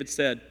says, and David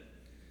said,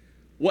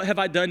 what have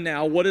I done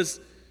now?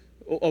 Was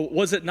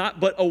it not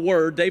but a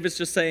word? David's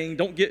just saying,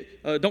 don't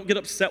get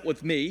upset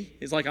with me.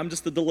 He's like, I'm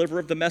just the deliverer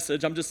of the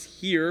message. I'm just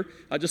here.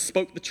 I just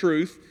spoke the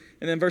truth.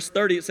 And then verse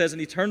 30, it says,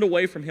 and he turned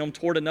away from him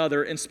toward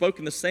another and spoke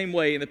in the same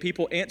way, and the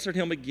people answered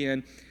him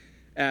again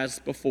as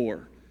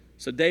before.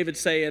 So David's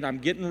saying, I'm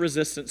getting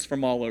resistance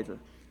from all over.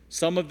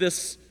 Some of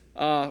this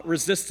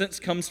resistance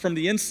comes from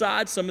the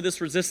inside. Some of this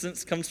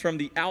resistance comes from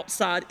the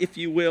outside, if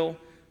you will,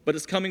 but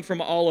it's coming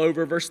from all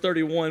over. Verse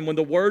 31, when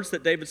the words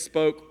that David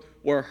spoke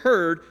were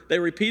heard, they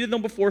repeated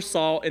them before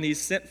Saul, and he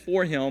sent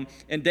for him.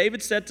 And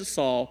David said to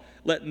Saul,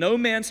 let no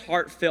man's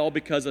heart fail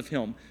because of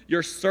him.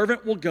 Your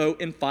servant will go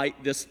and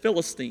fight this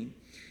Philistine.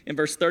 In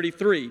verse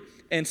 33,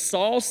 and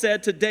Saul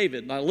said to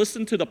David, now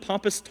listen to the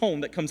pompous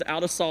tone that comes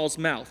out of Saul's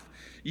mouth.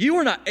 You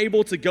are not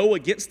able to go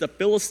against the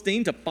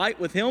Philistine to fight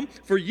with him,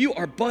 for you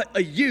are but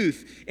a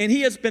youth, and he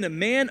has been a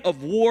man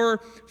of war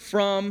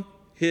from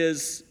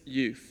his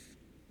youth.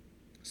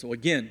 So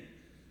again,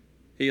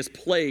 he is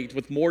plagued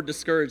with more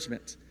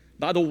discouragement.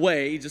 By the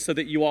way, just so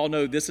that you all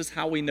know, this is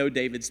how we know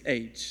David's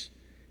age.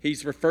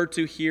 He's referred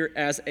to here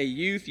as a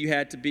youth. You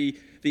had to be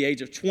the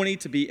age of 20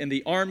 to be in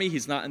the army.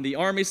 He's not in the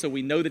army, so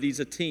we know that he's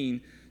a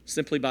teen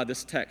simply by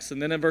this text.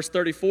 And then in verse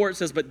 34, it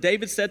says, "But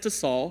David said to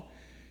Saul,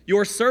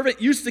 'Your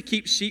servant used to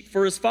keep sheep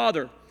for his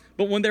father.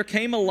 But when there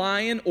came a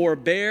lion or a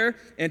bear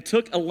and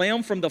took a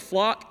lamb from the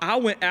flock, I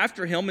went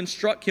after him and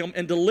struck him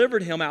and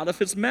delivered him out of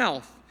his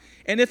mouth.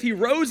 And if he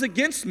rose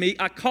against me,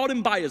 I caught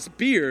him by his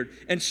beard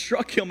and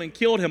struck him and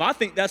killed him.'" I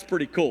think that's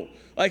pretty cool.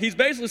 Like, he's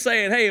basically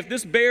saying, hey, if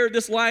this bear,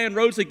 this lion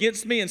rose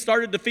against me and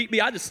started to defeat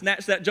me, I just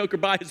snatched that joker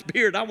by his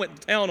beard. I went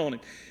to town on him.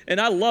 And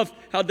I love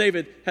how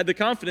David had the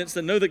confidence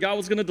to know that God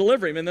was going to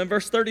deliver him. And then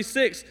verse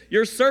 36,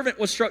 "Your servant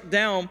was struck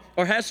down,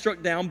 or has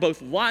struck down,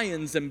 both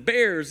lions and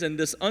bears, and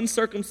this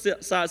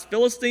uncircumcised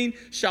Philistine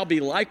shall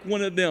be like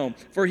one of them,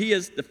 for he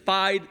has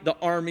defied the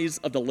armies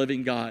of the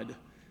living God."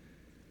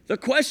 The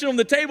question on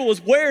the table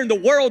is, where in the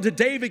world did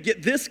David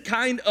get this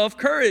kind of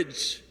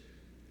courage?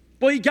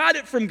 Well, he got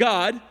it from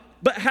God.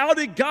 But how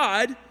did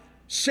God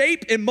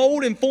shape and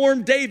mold and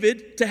form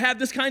David to have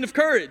this kind of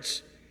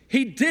courage?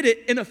 He did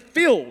it in a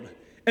field,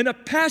 in a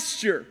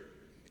pasture.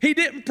 He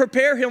didn't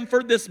prepare him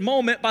for this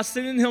moment by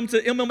sending him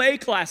to MMA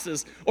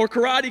classes or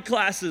karate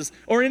classes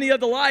or any of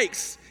the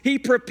likes. He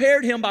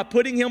prepared him by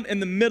putting him in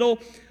the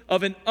middle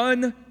of an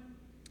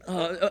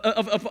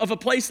a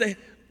place that,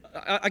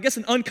 I guess,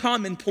 an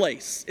uncommon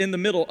place in the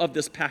middle of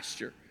this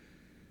pasture.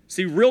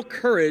 See, real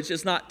courage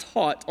is not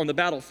taught on the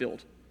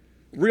battlefield.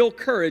 Real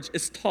courage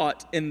is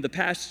taught in the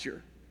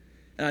pasture.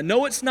 And I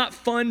know it's not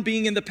fun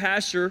being in the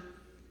pasture.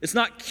 It's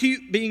not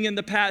cute being in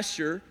the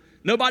pasture.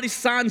 Nobody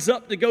signs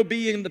up to go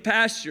be in the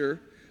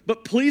pasture.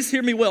 But please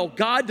hear me well.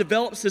 God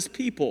develops his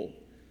people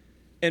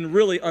in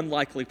really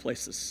unlikely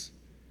places.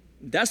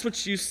 That's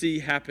what you see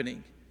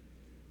happening.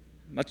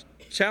 My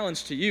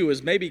challenge to you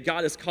is maybe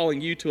God is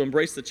calling you to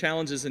embrace the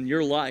challenges in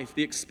your life,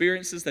 the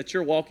experiences that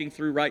you're walking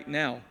through right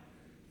now,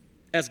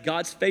 as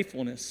God's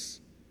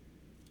faithfulness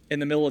in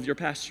the middle of your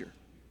pasture.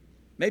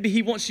 Maybe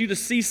he wants you to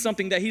see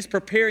something that he's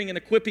preparing and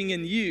equipping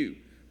in you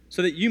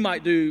so that you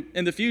might do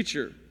in the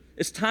future.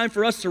 It's time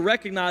for us to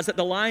recognize that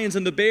the lions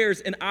and the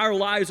bears in our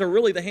lives are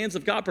really the hands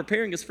of God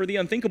preparing us for the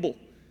unthinkable.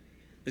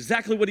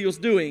 Exactly what he was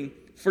doing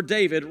for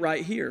David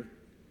right here.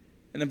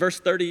 And in verse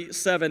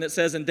 37, it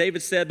says, "And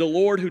David said, 'The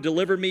Lord who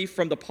delivered me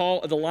from the paw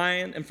of the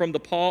lion and from the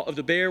paw of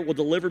the bear will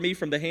deliver me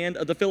from the hand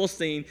of the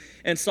Philistine.'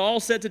 And Saul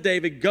said to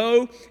David,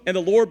 'Go, and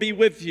the Lord be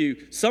with you.'"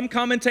 Some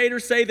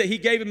commentators say that he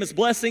gave him his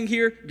blessing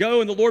here.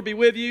 "Go, and the Lord be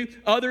with you."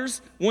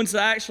 Others, ones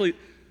that actually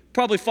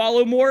probably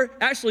follow more,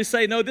 actually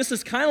say, no, this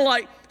is kind of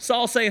like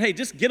Saul saying, "Hey,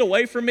 just get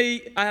away from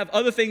me. I have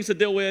other things to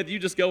deal with. You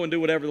just go and do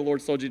whatever the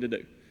Lord's told you to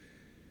do."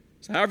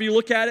 So however you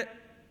look at it,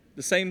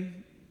 the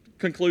same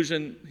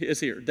conclusion is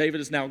here.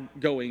 David is now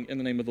going in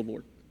the name of the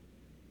Lord.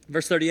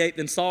 Verse 38,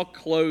 "Then Saul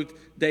clothed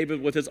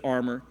David with his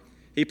armor.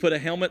 He put a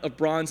helmet of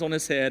bronze on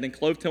his head and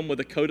clothed him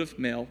with a coat of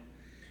mail.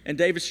 And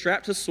David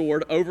strapped his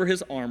sword over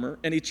his armor,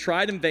 and he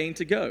tried in vain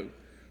to go,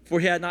 for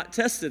he had not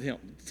tested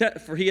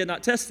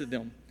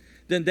them.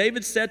 Then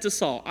David said to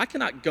Saul, 'I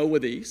cannot go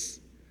with these,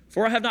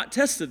 for I have not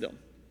tested them.'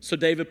 So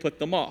David put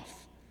them off."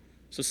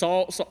 So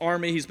Saul's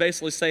army, he's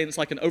basically saying it's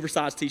like an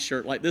oversized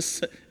t-shirt. Like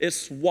this, it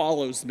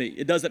swallows me.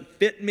 It doesn't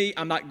fit me.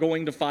 I'm not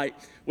going to fight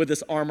with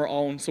this armor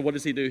on. So what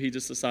does he do? He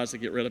just decides to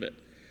get rid of it.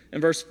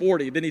 In verse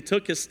 40, "Then he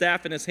took his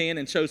staff in his hand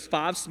and chose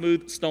 5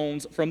 smooth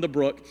stones from the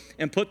brook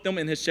and put them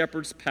in his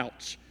shepherd's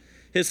pouch.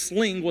 His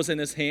sling was in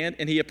his hand,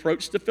 and he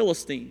approached the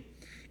Philistine.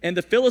 And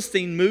the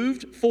Philistine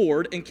moved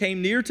forward and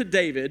came near to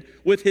David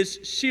with his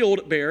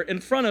shield bearer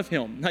in front of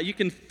him." Now you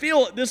can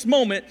feel at this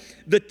moment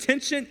the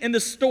tension in the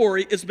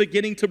story is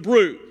beginning to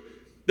brew.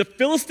 The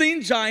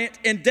Philistine giant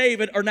and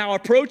David are now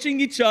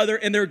approaching each other,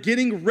 and they're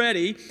getting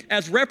ready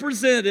as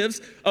representatives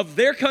of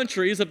their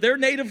countries, of their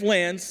native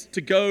lands,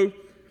 to go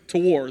to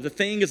war. The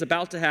thing is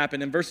about to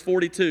happen. In verse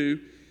 42,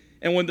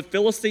 "And when the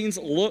Philistines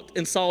looked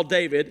and saw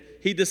David,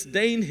 he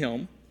disdained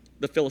him,"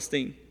 the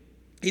Philistine.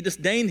 "He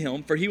disdained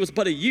him, for he was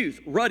but a youth,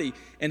 ruddy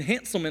and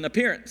handsome in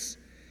appearance.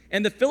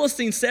 And the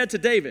Philistine said to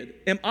David,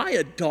 'Am I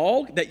a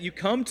dog that you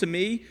come to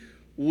me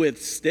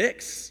with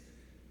sticks?'"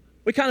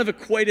 We kind of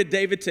equated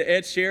David to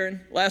Ed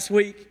Sheeran last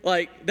week.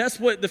 Like, that's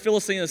what the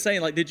Philistine is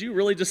saying. Like, did you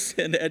really just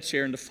send Ed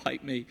Sheeran to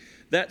fight me?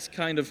 That's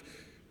kind of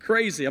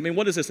crazy. I mean,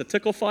 what is this, a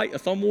tickle fight, a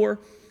thumb war?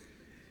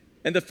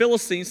 And the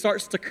Philistine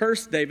starts to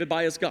curse David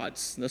by his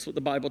gods. That's what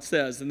the Bible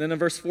says. And then in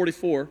verse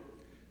 44,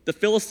 the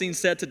Philistine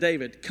said to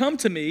David, "Come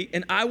to me,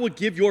 and I will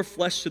give your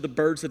flesh to the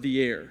birds of the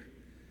air,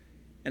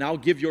 and I'll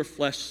give your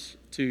flesh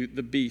to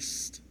the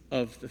beasts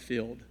of the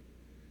field."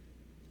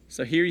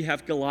 So here you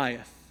have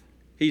Goliath.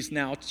 He's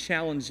now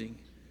challenging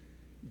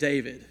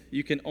David.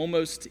 You can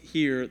almost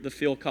hear the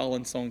Phil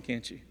Collins song,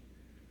 can't you?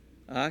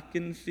 "I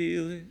can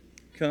feel it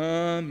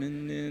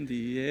coming in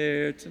the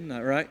air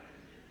tonight," right?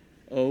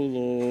 "Oh,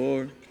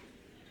 Lord."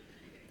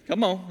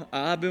 Come on,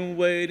 I've been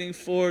waiting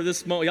for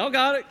this moment. Y'all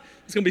got it?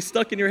 It's going to be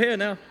stuck in your head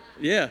now.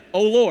 Yeah.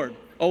 "Oh, Lord.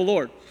 Oh,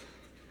 Lord."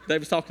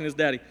 David's talking to his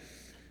daddy.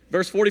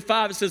 Verse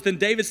 45, it says, "Then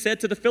David said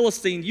to the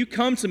Philistine, 'You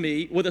come to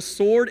me with a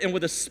sword and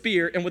with a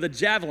spear and with a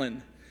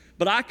javelin,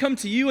 But I come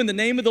to you in the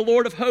name of the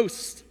Lord of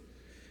hosts,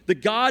 the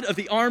God of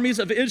the armies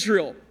of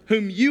Israel,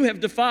 whom you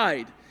have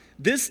defied.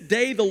 This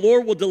day the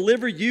Lord will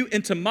deliver you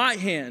into my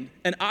hand,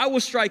 and I will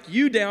strike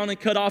you down and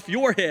cut off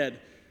your head.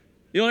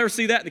 You don't ever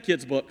see that in the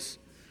kids' books.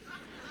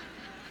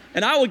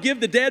 And I will give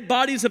the dead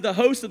bodies of the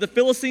host of the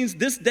Philistines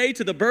this day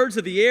to the birds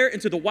of the air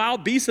and to the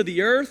wild beasts of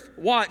the earth.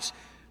 Watch,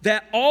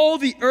 that all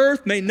the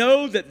earth may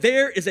know that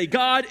there is a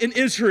God in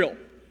Israel.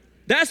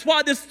 That's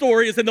why this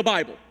story is in the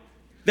Bible.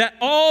 That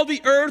all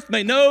the earth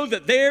may know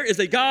that there is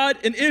a God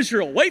in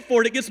Israel. Wait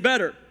for it, it gets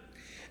better.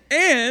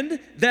 And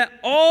that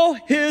all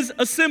his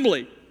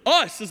assembly,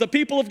 us as a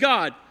people of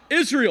God,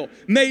 Israel,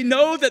 may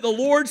know that the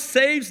Lord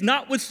saves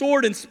not with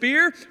sword and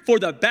spear, for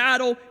the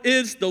battle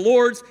is the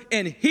Lord's,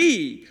 and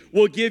he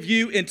will give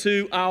you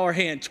into our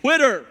hand.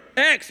 Twitter,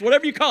 X,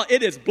 whatever you call it,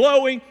 it is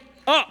blowing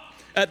up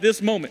at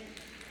this moment.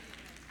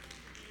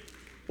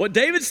 What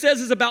David says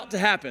is about to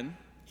happen,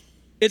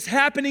 it's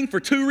happening for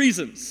two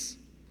reasons.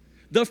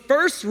 The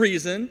first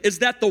reason is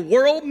that the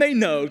world may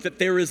know that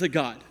there is a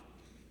God.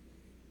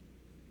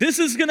 This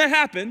is going to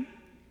happen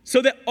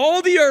so that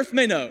all the earth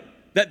may know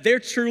that there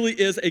truly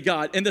is a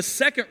God. And the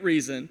second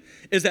reason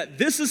is that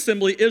this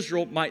assembly,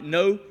 Israel, might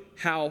know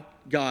how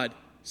God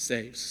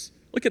saves.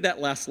 Look at that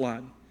last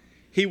line.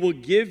 He will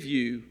give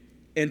you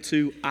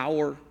into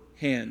our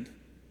hand.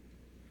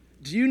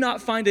 Do you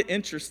not find it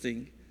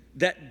interesting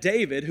that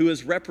David, who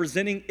is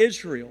representing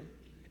Israel,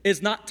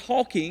 is not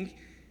talking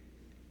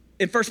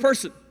in first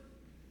person?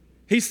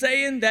 He's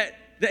saying that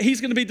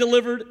he's going to be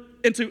delivered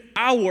into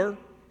our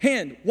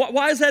hand.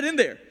 Why is that in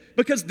there?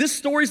 Because this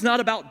story is not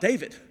about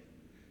David.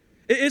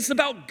 It's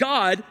about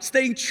God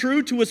staying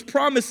true to his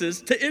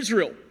promises to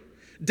Israel.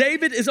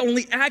 David is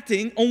only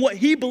acting on what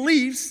he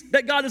believes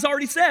that God has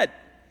already said.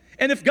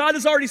 And if God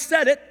has already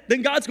said it,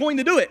 then God's going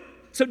to do it.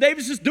 So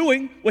David's just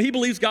doing what he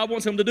believes God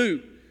wants him to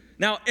do.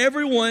 Now,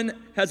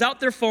 everyone has out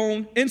their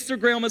phone,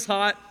 Instagram is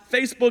hot,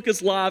 Facebook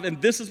is live,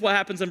 and this is what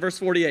happens in verse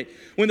 48.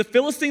 When the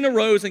Philistine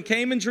arose and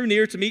came and drew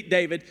near to meet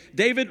David,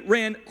 David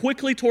ran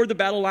quickly toward the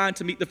battle line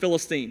to meet the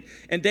Philistine.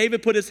 And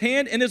David put his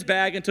hand in his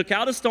bag and took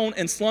out a stone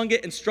and slung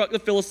it and struck the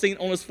Philistine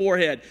on his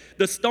forehead.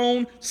 The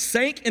stone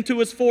sank into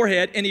his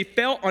forehead, and he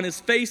fell on his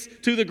face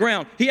to the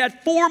ground. He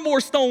had 4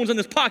 more stones in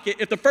his pocket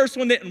if the first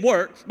one didn't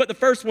work, but the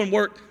first one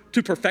worked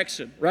to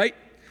perfection, right?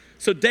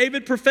 So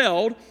David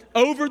prevailed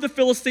over the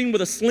Philistine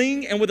with a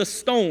sling and with a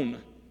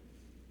stone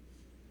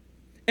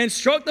and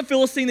struck the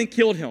Philistine and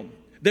killed him.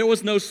 There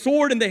was no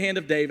sword in the hand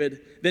of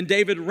David. Then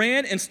David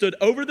ran and stood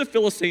over the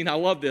Philistine. I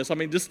love this. I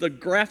mean, just the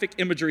graphic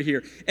imagery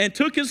here. And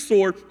took his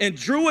sword and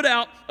drew it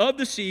out of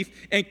the sheath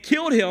and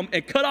killed him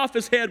and cut off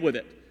his head with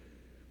it.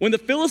 When the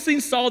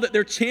Philistines saw that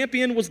their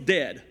champion was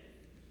dead,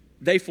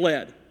 they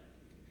fled.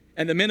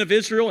 And the men of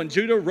Israel and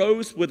Judah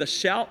rose with a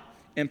shout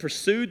and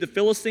pursued the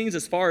Philistines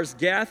as far as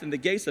Gath and the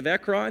gates of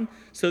Ekron,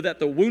 so that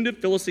the wounded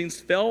Philistines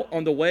fell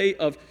on the way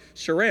of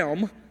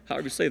Sharam,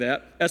 however you say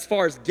that, as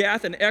far as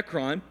Gath and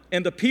Ekron.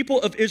 And the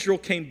people of Israel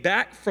came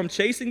back from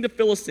chasing the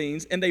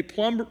Philistines, and they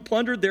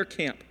plundered their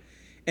camp.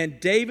 And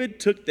David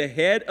took the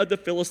head of the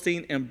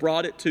Philistine and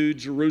brought it to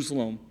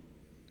Jerusalem.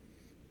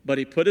 But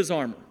he put his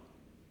armor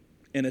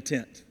in a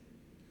tent.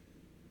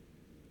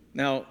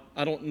 Now,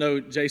 I don't know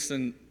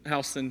Jason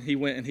Housen. He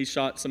went and he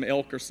shot some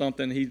elk or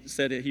something. He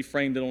said he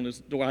framed it on his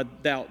door. I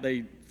doubt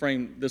they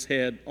framed this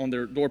head on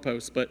their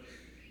doorpost, but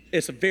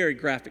it's a very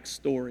graphic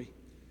story.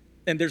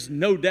 And there's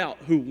no doubt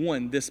who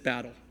won this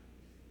battle.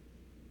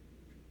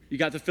 You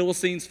got the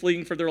Philistines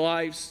fleeing for their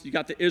lives. You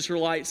got the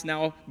Israelites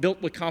now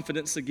built with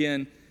confidence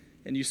again.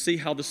 And you see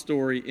how the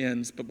story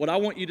ends. But what I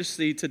want you to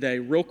see today,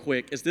 real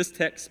quick, is this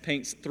text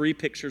paints 3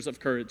 pictures of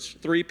courage.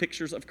 3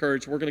 pictures of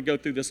courage. We're going to go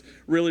through this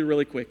really,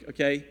 really quick,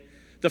 okay?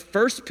 The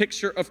first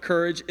picture of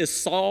courage is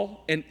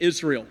Saul and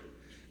Israel.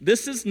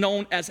 This is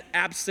known as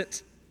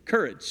absent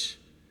courage.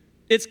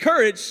 It's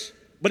courage,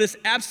 but it's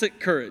absent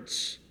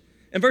courage.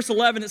 In verse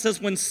 11, it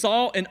says, when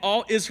Saul and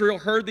all Israel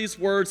heard these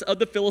words of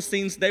the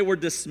Philistines, they were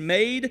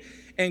dismayed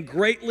and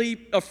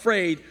greatly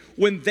afraid.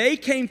 When they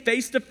came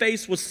face to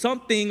face with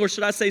something, or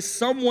should I say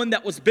someone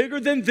that was bigger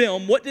than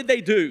them, what did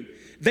they do?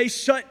 They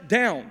shut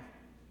down.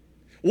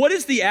 What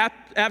is the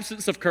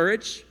absence of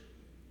courage?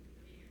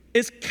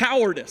 It's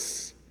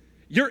cowardice.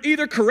 You're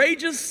either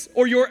courageous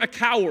or you're a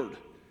coward.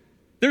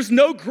 There's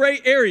no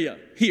gray area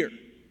here.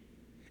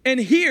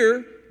 And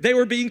here, they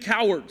were being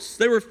cowards.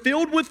 They were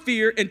filled with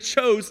fear and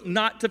chose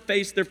not to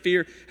face their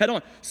fear head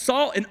on.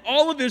 Saul and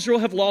all of Israel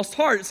have lost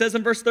heart. It says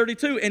in verse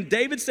 32, and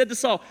David said to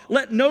Saul,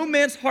 let no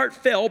man's heart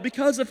fail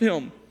because of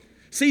him.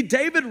 See,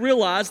 David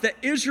realized that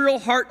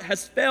Israel's heart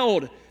has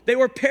failed. They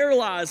were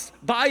paralyzed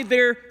by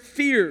their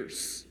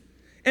fears.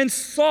 And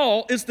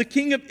Saul is the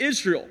king of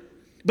Israel.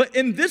 But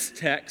in this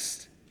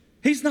text,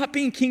 he's not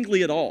being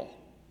kingly at all,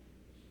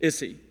 is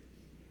he?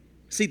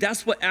 See,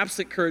 that's what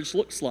absent courage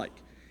looks like.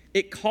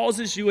 It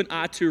causes you and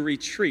I to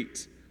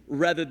retreat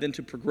rather than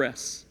to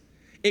progress.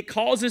 It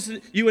causes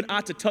you and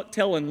I to tuck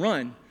tail and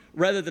run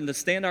rather than to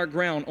stand our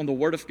ground on the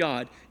Word of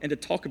God and to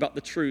talk about the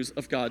truths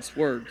of God's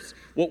words.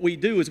 What we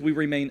do is we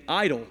remain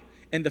idle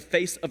in the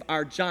face of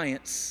our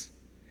giants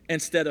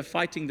instead of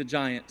fighting the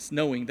giants,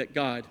 knowing that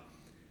God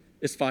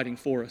is fighting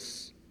for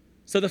us.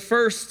 So the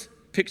first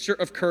picture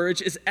of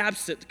courage is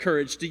absent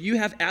courage. Do you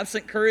have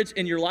absent courage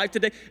in your life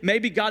today?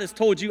 Maybe God has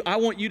told you, I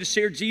want you to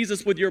share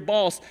Jesus with your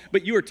boss,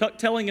 but you are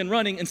telling and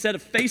running instead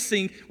of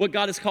facing what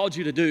God has called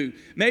you to do.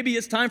 Maybe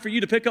it's time for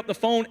you to pick up the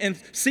phone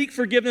and seek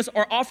forgiveness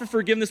or offer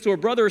forgiveness to a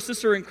brother or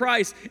sister in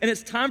Christ, and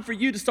it's time for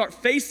you to start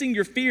facing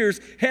your fears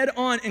head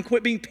on and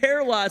quit being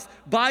paralyzed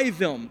by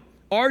them.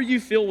 Are you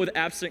filled with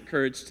absent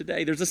courage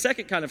today? There's a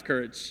second kind of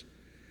courage.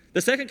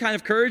 The second kind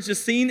of courage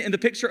is seen in the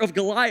picture of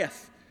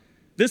Goliath.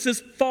 This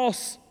is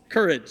false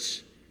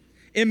courage.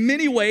 In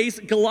many ways,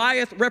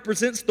 Goliath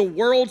represents the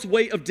world's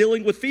way of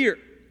dealing with fear.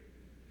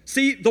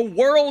 See, the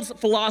world's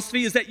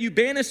philosophy is that you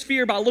banish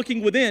fear by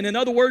looking within. In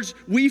other words,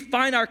 we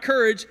find our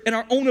courage in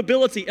our own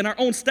ability and our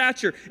own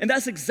stature. And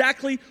that's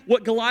exactly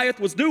what Goliath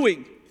was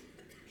doing.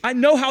 I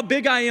know how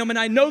big I am, and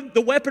I know the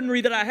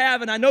weaponry that I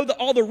have, and I know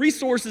all the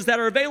resources that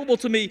are available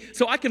to me,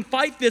 so I can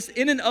fight this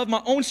in and of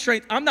my own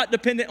strength. I'm not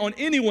dependent on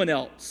anyone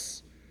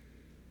else.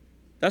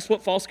 That's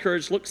what false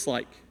courage looks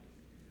like.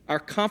 Our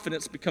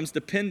confidence becomes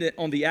dependent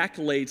on the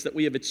accolades that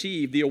we have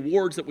achieved, the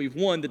awards that we've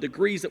won, the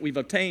degrees that we've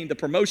obtained, the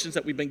promotions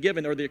that we've been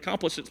given, or the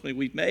accomplishments that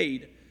we've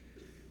made.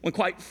 When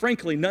quite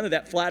frankly, none of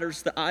that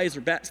flatters the eyes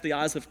or bats the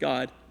eyes of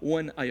God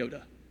one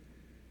iota.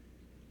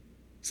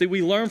 See,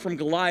 we learn from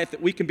Goliath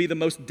that we can be the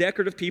most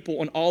decorative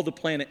people on all the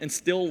planet and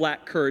still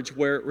lack courage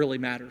where it really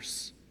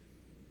matters.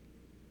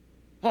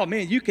 Oh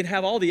man, you can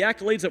have all the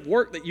accolades at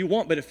work that you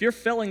want, but if you're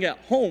failing at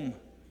home,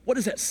 what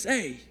does that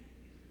say?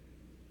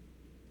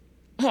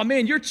 Oh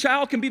man, your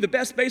child can be the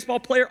best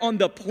baseball player on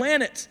the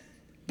planet,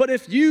 but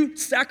if you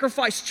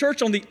sacrifice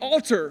church on the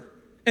altar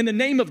in the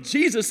name of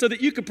Jesus so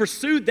that you can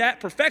pursue that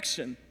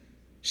perfection,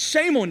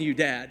 shame on you,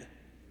 Dad,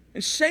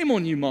 and shame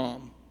on you,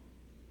 Mom.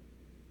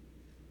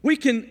 We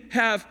can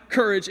have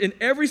courage in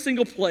every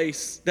single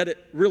place that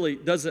it really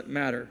doesn't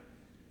matter,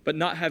 but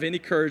not have any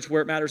courage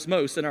where it matters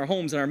most, in our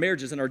homes, in our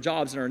marriages, in our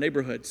jobs, in our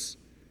neighborhoods.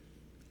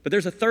 But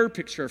there's a third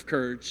picture of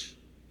courage.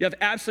 You have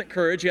absent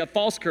courage, you have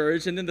false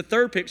courage, and then the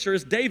third picture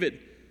is David.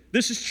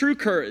 This is true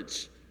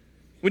courage.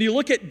 When you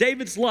look at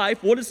David's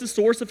life, what is the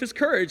source of his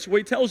courage? Well,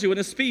 he tells you in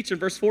his speech in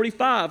verse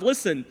 45,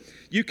 listen,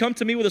 you come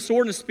to me with a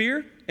sword and a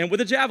spear and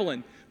with a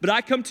javelin, but I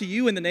come to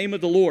you in the name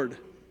of the Lord.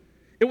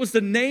 It was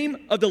the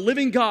name of the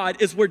living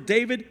God is where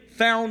David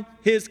found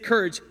his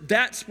courage.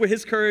 That's where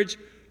his courage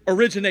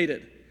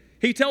originated.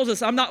 He tells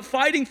us, I'm not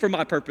fighting for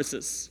my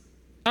purposes.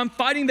 I'm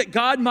fighting that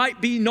God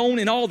might be known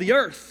in all the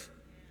earth.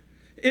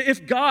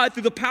 If God,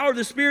 through the power of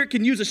the Spirit,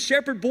 can use a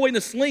shepherd boy in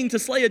a sling to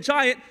slay a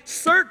giant,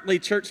 certainly,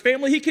 church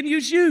family, he can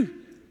use you.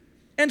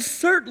 And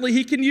certainly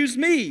he can use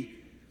me.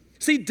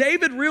 See,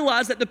 David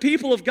realized that the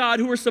people of God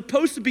who are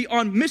supposed to be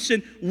on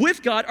mission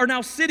with God are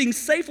now sitting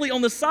safely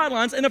on the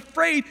sidelines and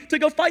afraid to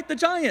go fight the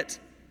giant.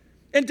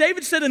 And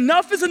David said,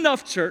 enough is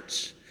enough,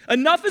 church.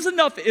 Enough is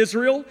enough,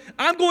 Israel.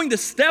 I'm going to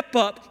step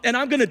up and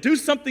I'm going to do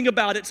something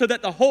about it so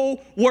that the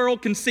whole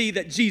world can see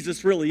that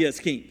Jesus really is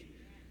king.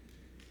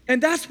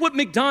 And that's what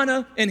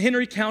McDonough and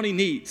Henry County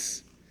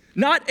needs.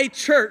 Not a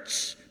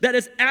church that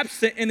is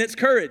absent in its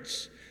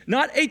courage.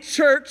 Not a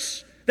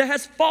church that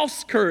has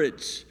false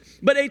courage,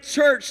 but a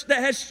church that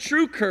has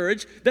true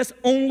courage that's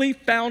only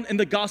found in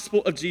the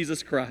gospel of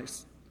Jesus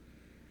Christ.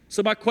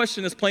 So my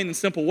question is plain and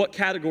simple. What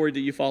category do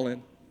you fall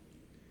in?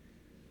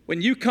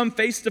 When you come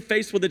face to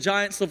face with the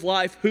giants of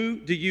life, who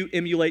do you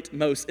emulate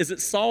most? Is it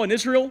Saul and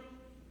Israel?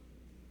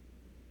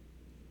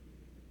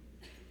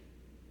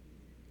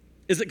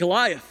 Is it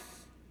Goliath?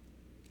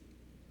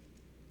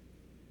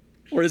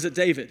 Or is it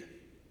David?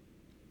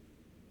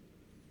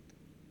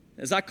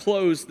 As I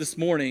close this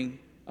morning,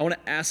 I want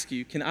to ask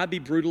you, can I be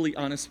brutally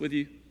honest with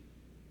you?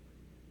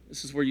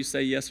 This is where you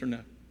say yes or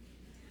no.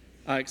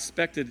 I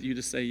expected you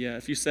to say yeah.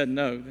 If you said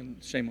no, then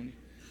shame on you.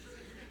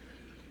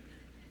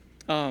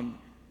 I'm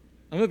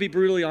going to be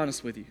brutally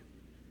honest with you.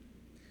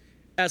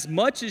 As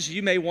much as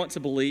you may want to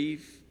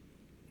believe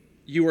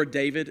you are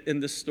David in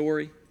this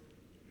story,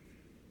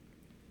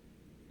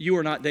 you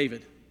are not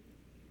David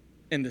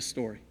in this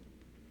story.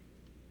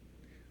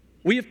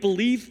 We have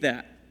believed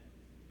that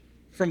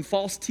from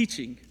false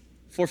teaching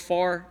for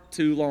far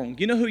too long.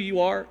 You know who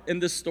you are in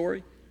this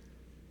story?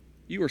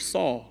 You are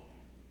Saul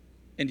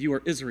and you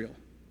are Israel.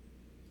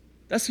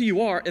 That's who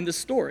you are in this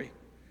story.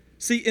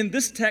 See, in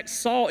this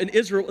text, Saul and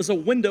Israel is a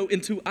window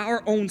into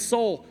our own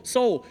soul.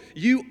 Soul,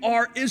 you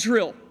are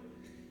Israel.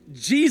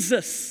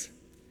 Jesus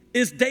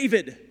is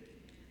David.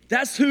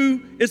 That's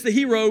who is the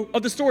hero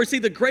of the story. See,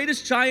 the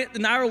greatest giant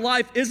in our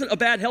life isn't a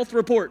bad health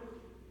report.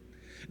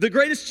 The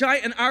greatest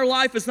giant in our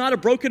life is not a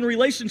broken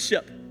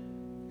relationship.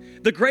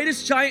 The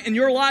greatest giant in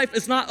your life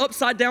is not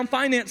upside down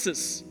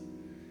finances.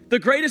 The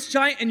greatest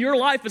giant in your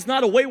life is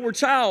not a wayward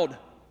child.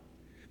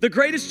 The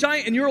greatest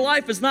giant in your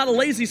life is not a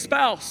lazy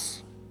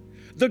spouse.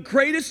 The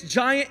greatest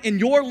giant in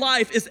your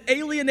life is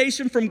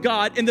alienation from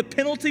God and the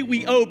penalty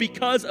we owe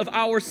because of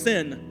our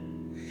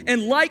sin.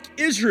 And like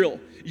Israel,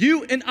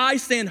 you and I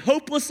stand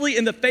hopelessly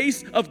in the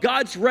face of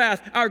God's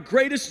wrath, our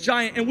greatest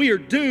giant, and we are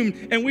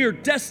doomed and we are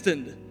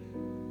destined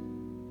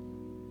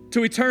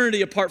to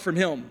eternity apart from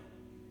him.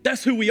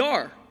 That's who we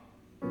are.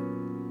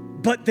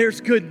 But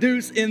there's good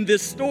news in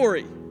this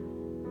story.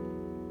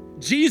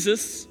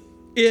 Jesus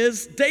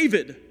is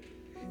David.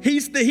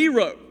 He's the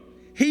hero.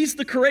 He's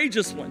the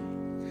courageous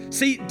one.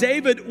 See,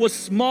 David was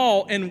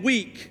small and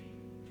weak.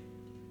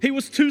 He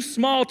was too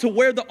small to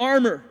wear the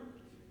armor.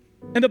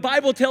 And the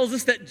Bible tells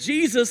us that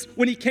Jesus,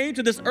 when he came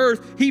to this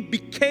earth, he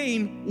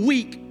became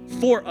weak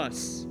for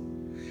us.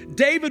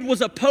 David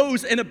was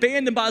opposed and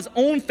abandoned by his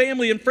own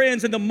family and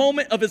friends in the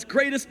moment of his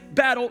greatest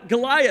battle,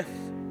 Goliath.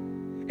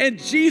 And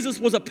Jesus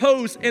was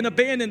opposed and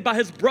abandoned by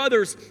his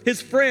brothers,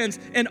 his friends,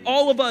 and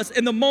all of us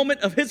in the moment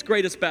of his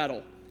greatest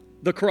battle,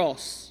 the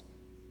cross.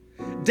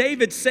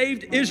 David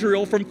saved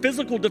Israel from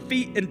physical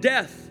defeat and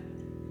death.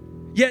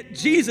 Yet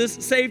Jesus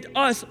saved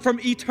us from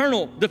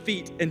eternal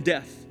defeat and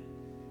death.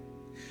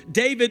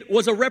 David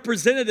was a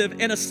representative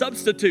and a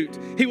substitute.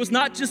 He was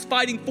not just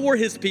fighting for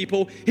his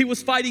people, he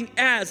was fighting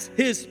as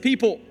his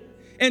people.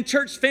 And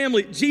church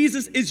family,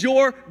 Jesus is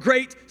your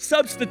great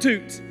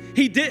substitute.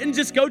 He didn't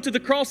just go to the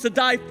cross to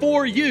die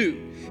for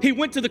you. He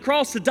went to the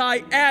cross to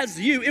die as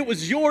you. It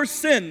was your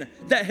sin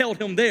that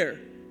held him there.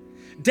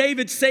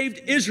 David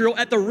saved Israel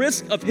at the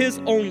risk of his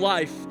own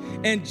life,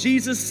 and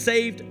Jesus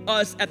saved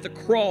us at the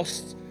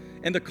cross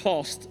and the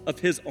cost of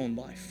his own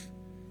life.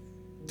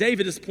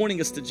 David is pointing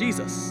us to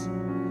Jesus.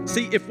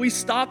 See, if we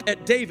stop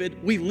at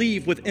David, we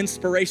leave with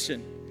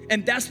inspiration.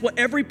 And that's what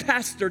every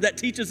pastor that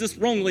teaches this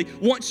wrongly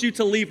wants you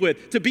to leave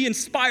with, to be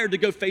inspired to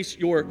go face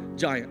your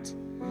giant.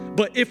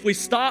 But if we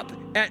stop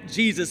at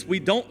Jesus, we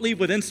don't leave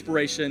with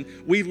inspiration,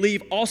 we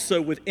leave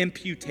also with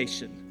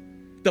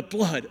imputation. The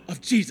blood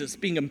of Jesus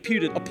being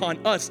imputed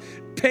upon us,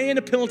 paying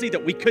a penalty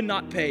that we could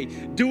not pay,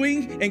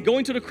 doing and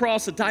going to the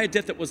cross to die a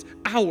death that was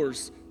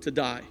ours to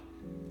die.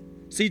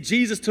 See,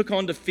 Jesus took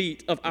on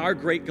defeat of our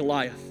great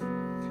Goliath.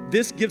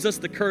 This gives us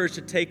the courage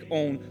to take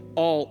on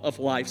all of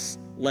life's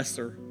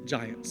lesser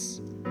giants.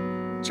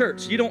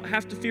 Church, you don't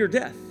have to fear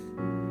death,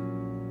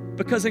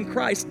 because in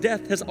Christ,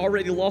 death has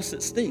already lost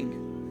its sting.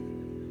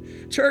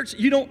 Church,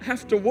 you don't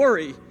have to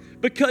worry,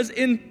 because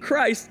in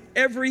Christ,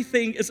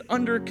 everything is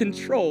under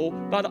control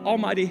by the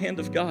almighty hand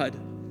of God.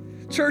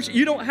 Church,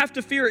 you don't have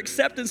to fear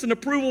acceptance and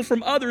approval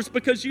from others,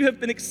 because you have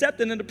been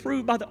accepted and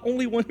approved by the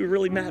only one who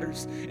really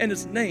matters, and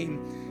his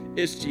name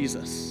is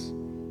Jesus.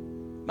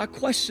 My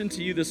question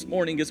to you this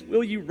morning is,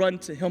 will you run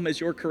to him as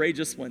your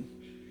courageous one?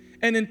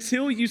 And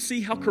until you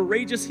see how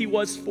courageous he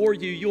was for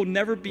you, you'll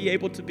never be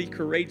able to be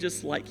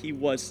courageous like he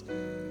was.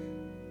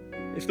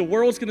 If the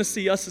world's going to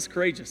see us as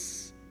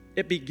courageous,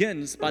 it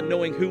begins by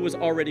knowing who was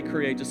already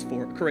courageous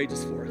for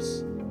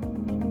us.